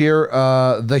 we're going to hear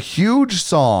the huge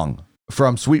song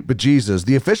from Sweet Bejesus,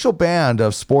 the official band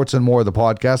of Sports and More, the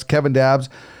podcast. Kevin Dabbs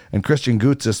and Christian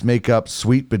Gutsis make up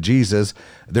Sweet Bejesus.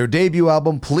 Their debut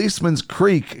album, Policeman's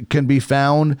Creek, can be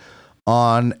found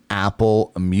on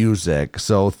Apple Music.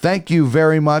 So thank you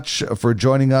very much for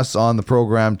joining us on the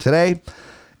program today.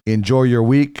 Enjoy your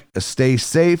week. Stay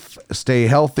safe, stay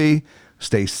healthy,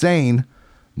 stay sane.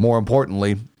 More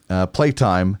importantly,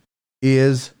 playtime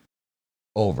is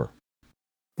over.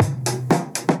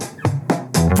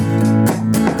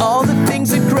 All the things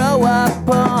that grow up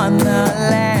on the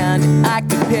land, I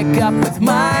could pick up with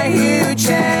my huge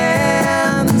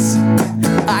hands.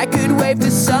 I could wave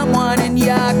to someone in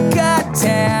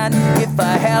Yucatan if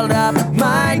I held up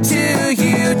my 2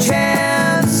 huge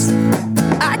hands.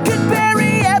 I could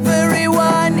bury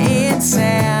everyone in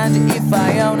sand if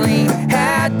I only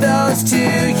had those 2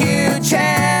 huge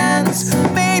hands.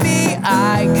 Maybe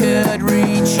I could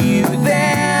reach you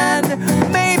then.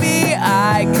 Maybe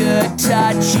I could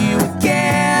touch you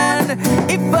again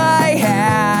if I had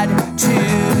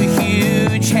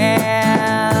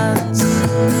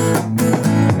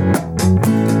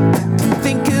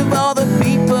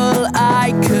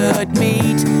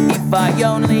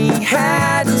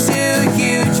had 2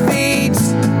 huge feet,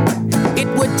 it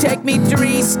would take me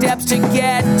 3 steps to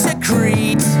get to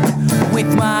Crete.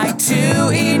 With my 2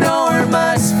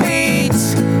 enormous feet,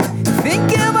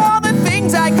 think of all the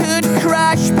things I could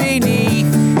crush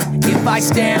beneath. If I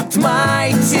stamped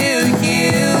my 2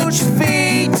 huge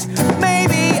feet,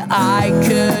 maybe I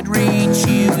could reach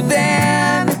you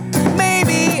then.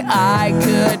 Maybe I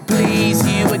could please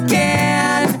you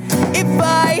again. If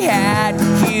I had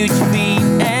huge feet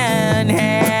and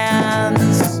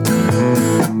hands.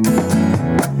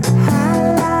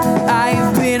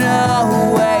 I've been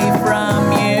away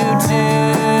from you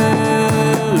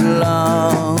too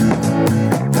long.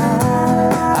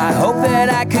 I hope that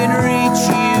I can reach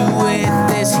you with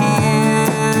this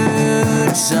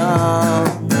huge song.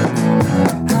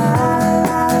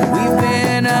 We've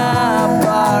been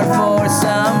apart for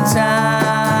some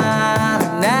time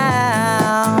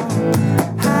now.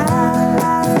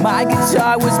 My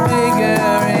guitar was bigger,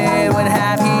 it would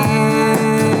have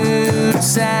huge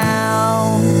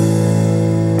sound.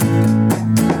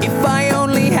 If I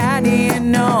only had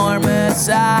enormous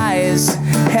eyes,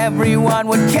 everyone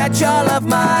would catch all of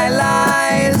my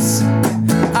lies.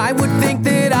 I would think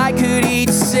that I could eat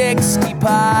 60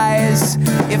 pies.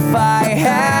 If I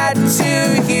had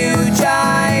 2 huge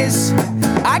eyes,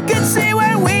 I could see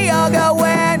where we all go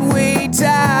when we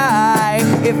die.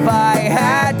 If I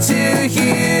had 2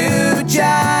 huge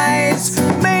eyes,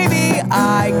 maybe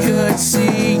I could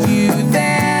see you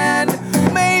then.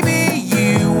 Maybe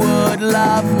you would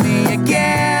love me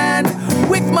again.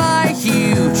 With my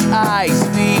huge eyes,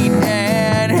 feet,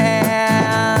 and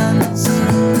hands,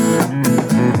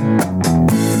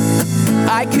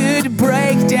 I could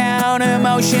break down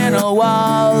emotional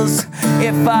walls.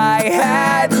 If I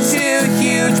had 2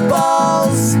 huge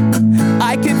balls,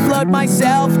 I could float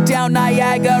myself down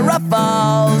Niagara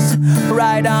Falls,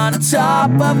 right on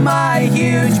top of my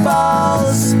huge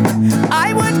balls.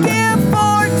 I would give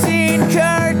 14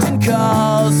 curtain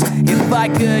calls if I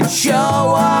could show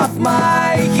off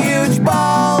my huge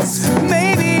balls.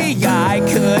 Maybe I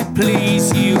could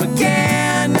please you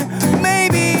again.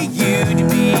 Maybe you'd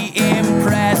be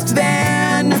impressed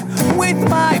then with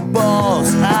my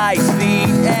balls, eyes,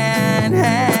 feet, and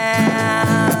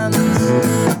hands.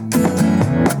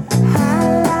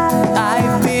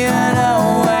 I've been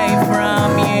away from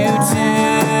you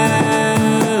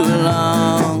too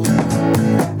long.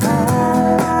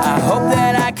 I hope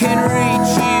that I can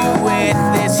reach you with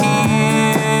this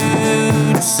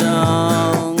huge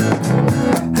song.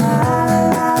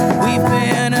 We've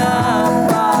been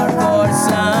apart for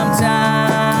some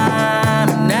time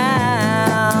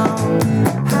now.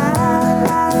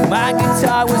 My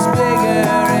guitar was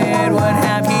bigger, it would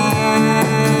have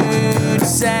huge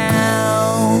sound.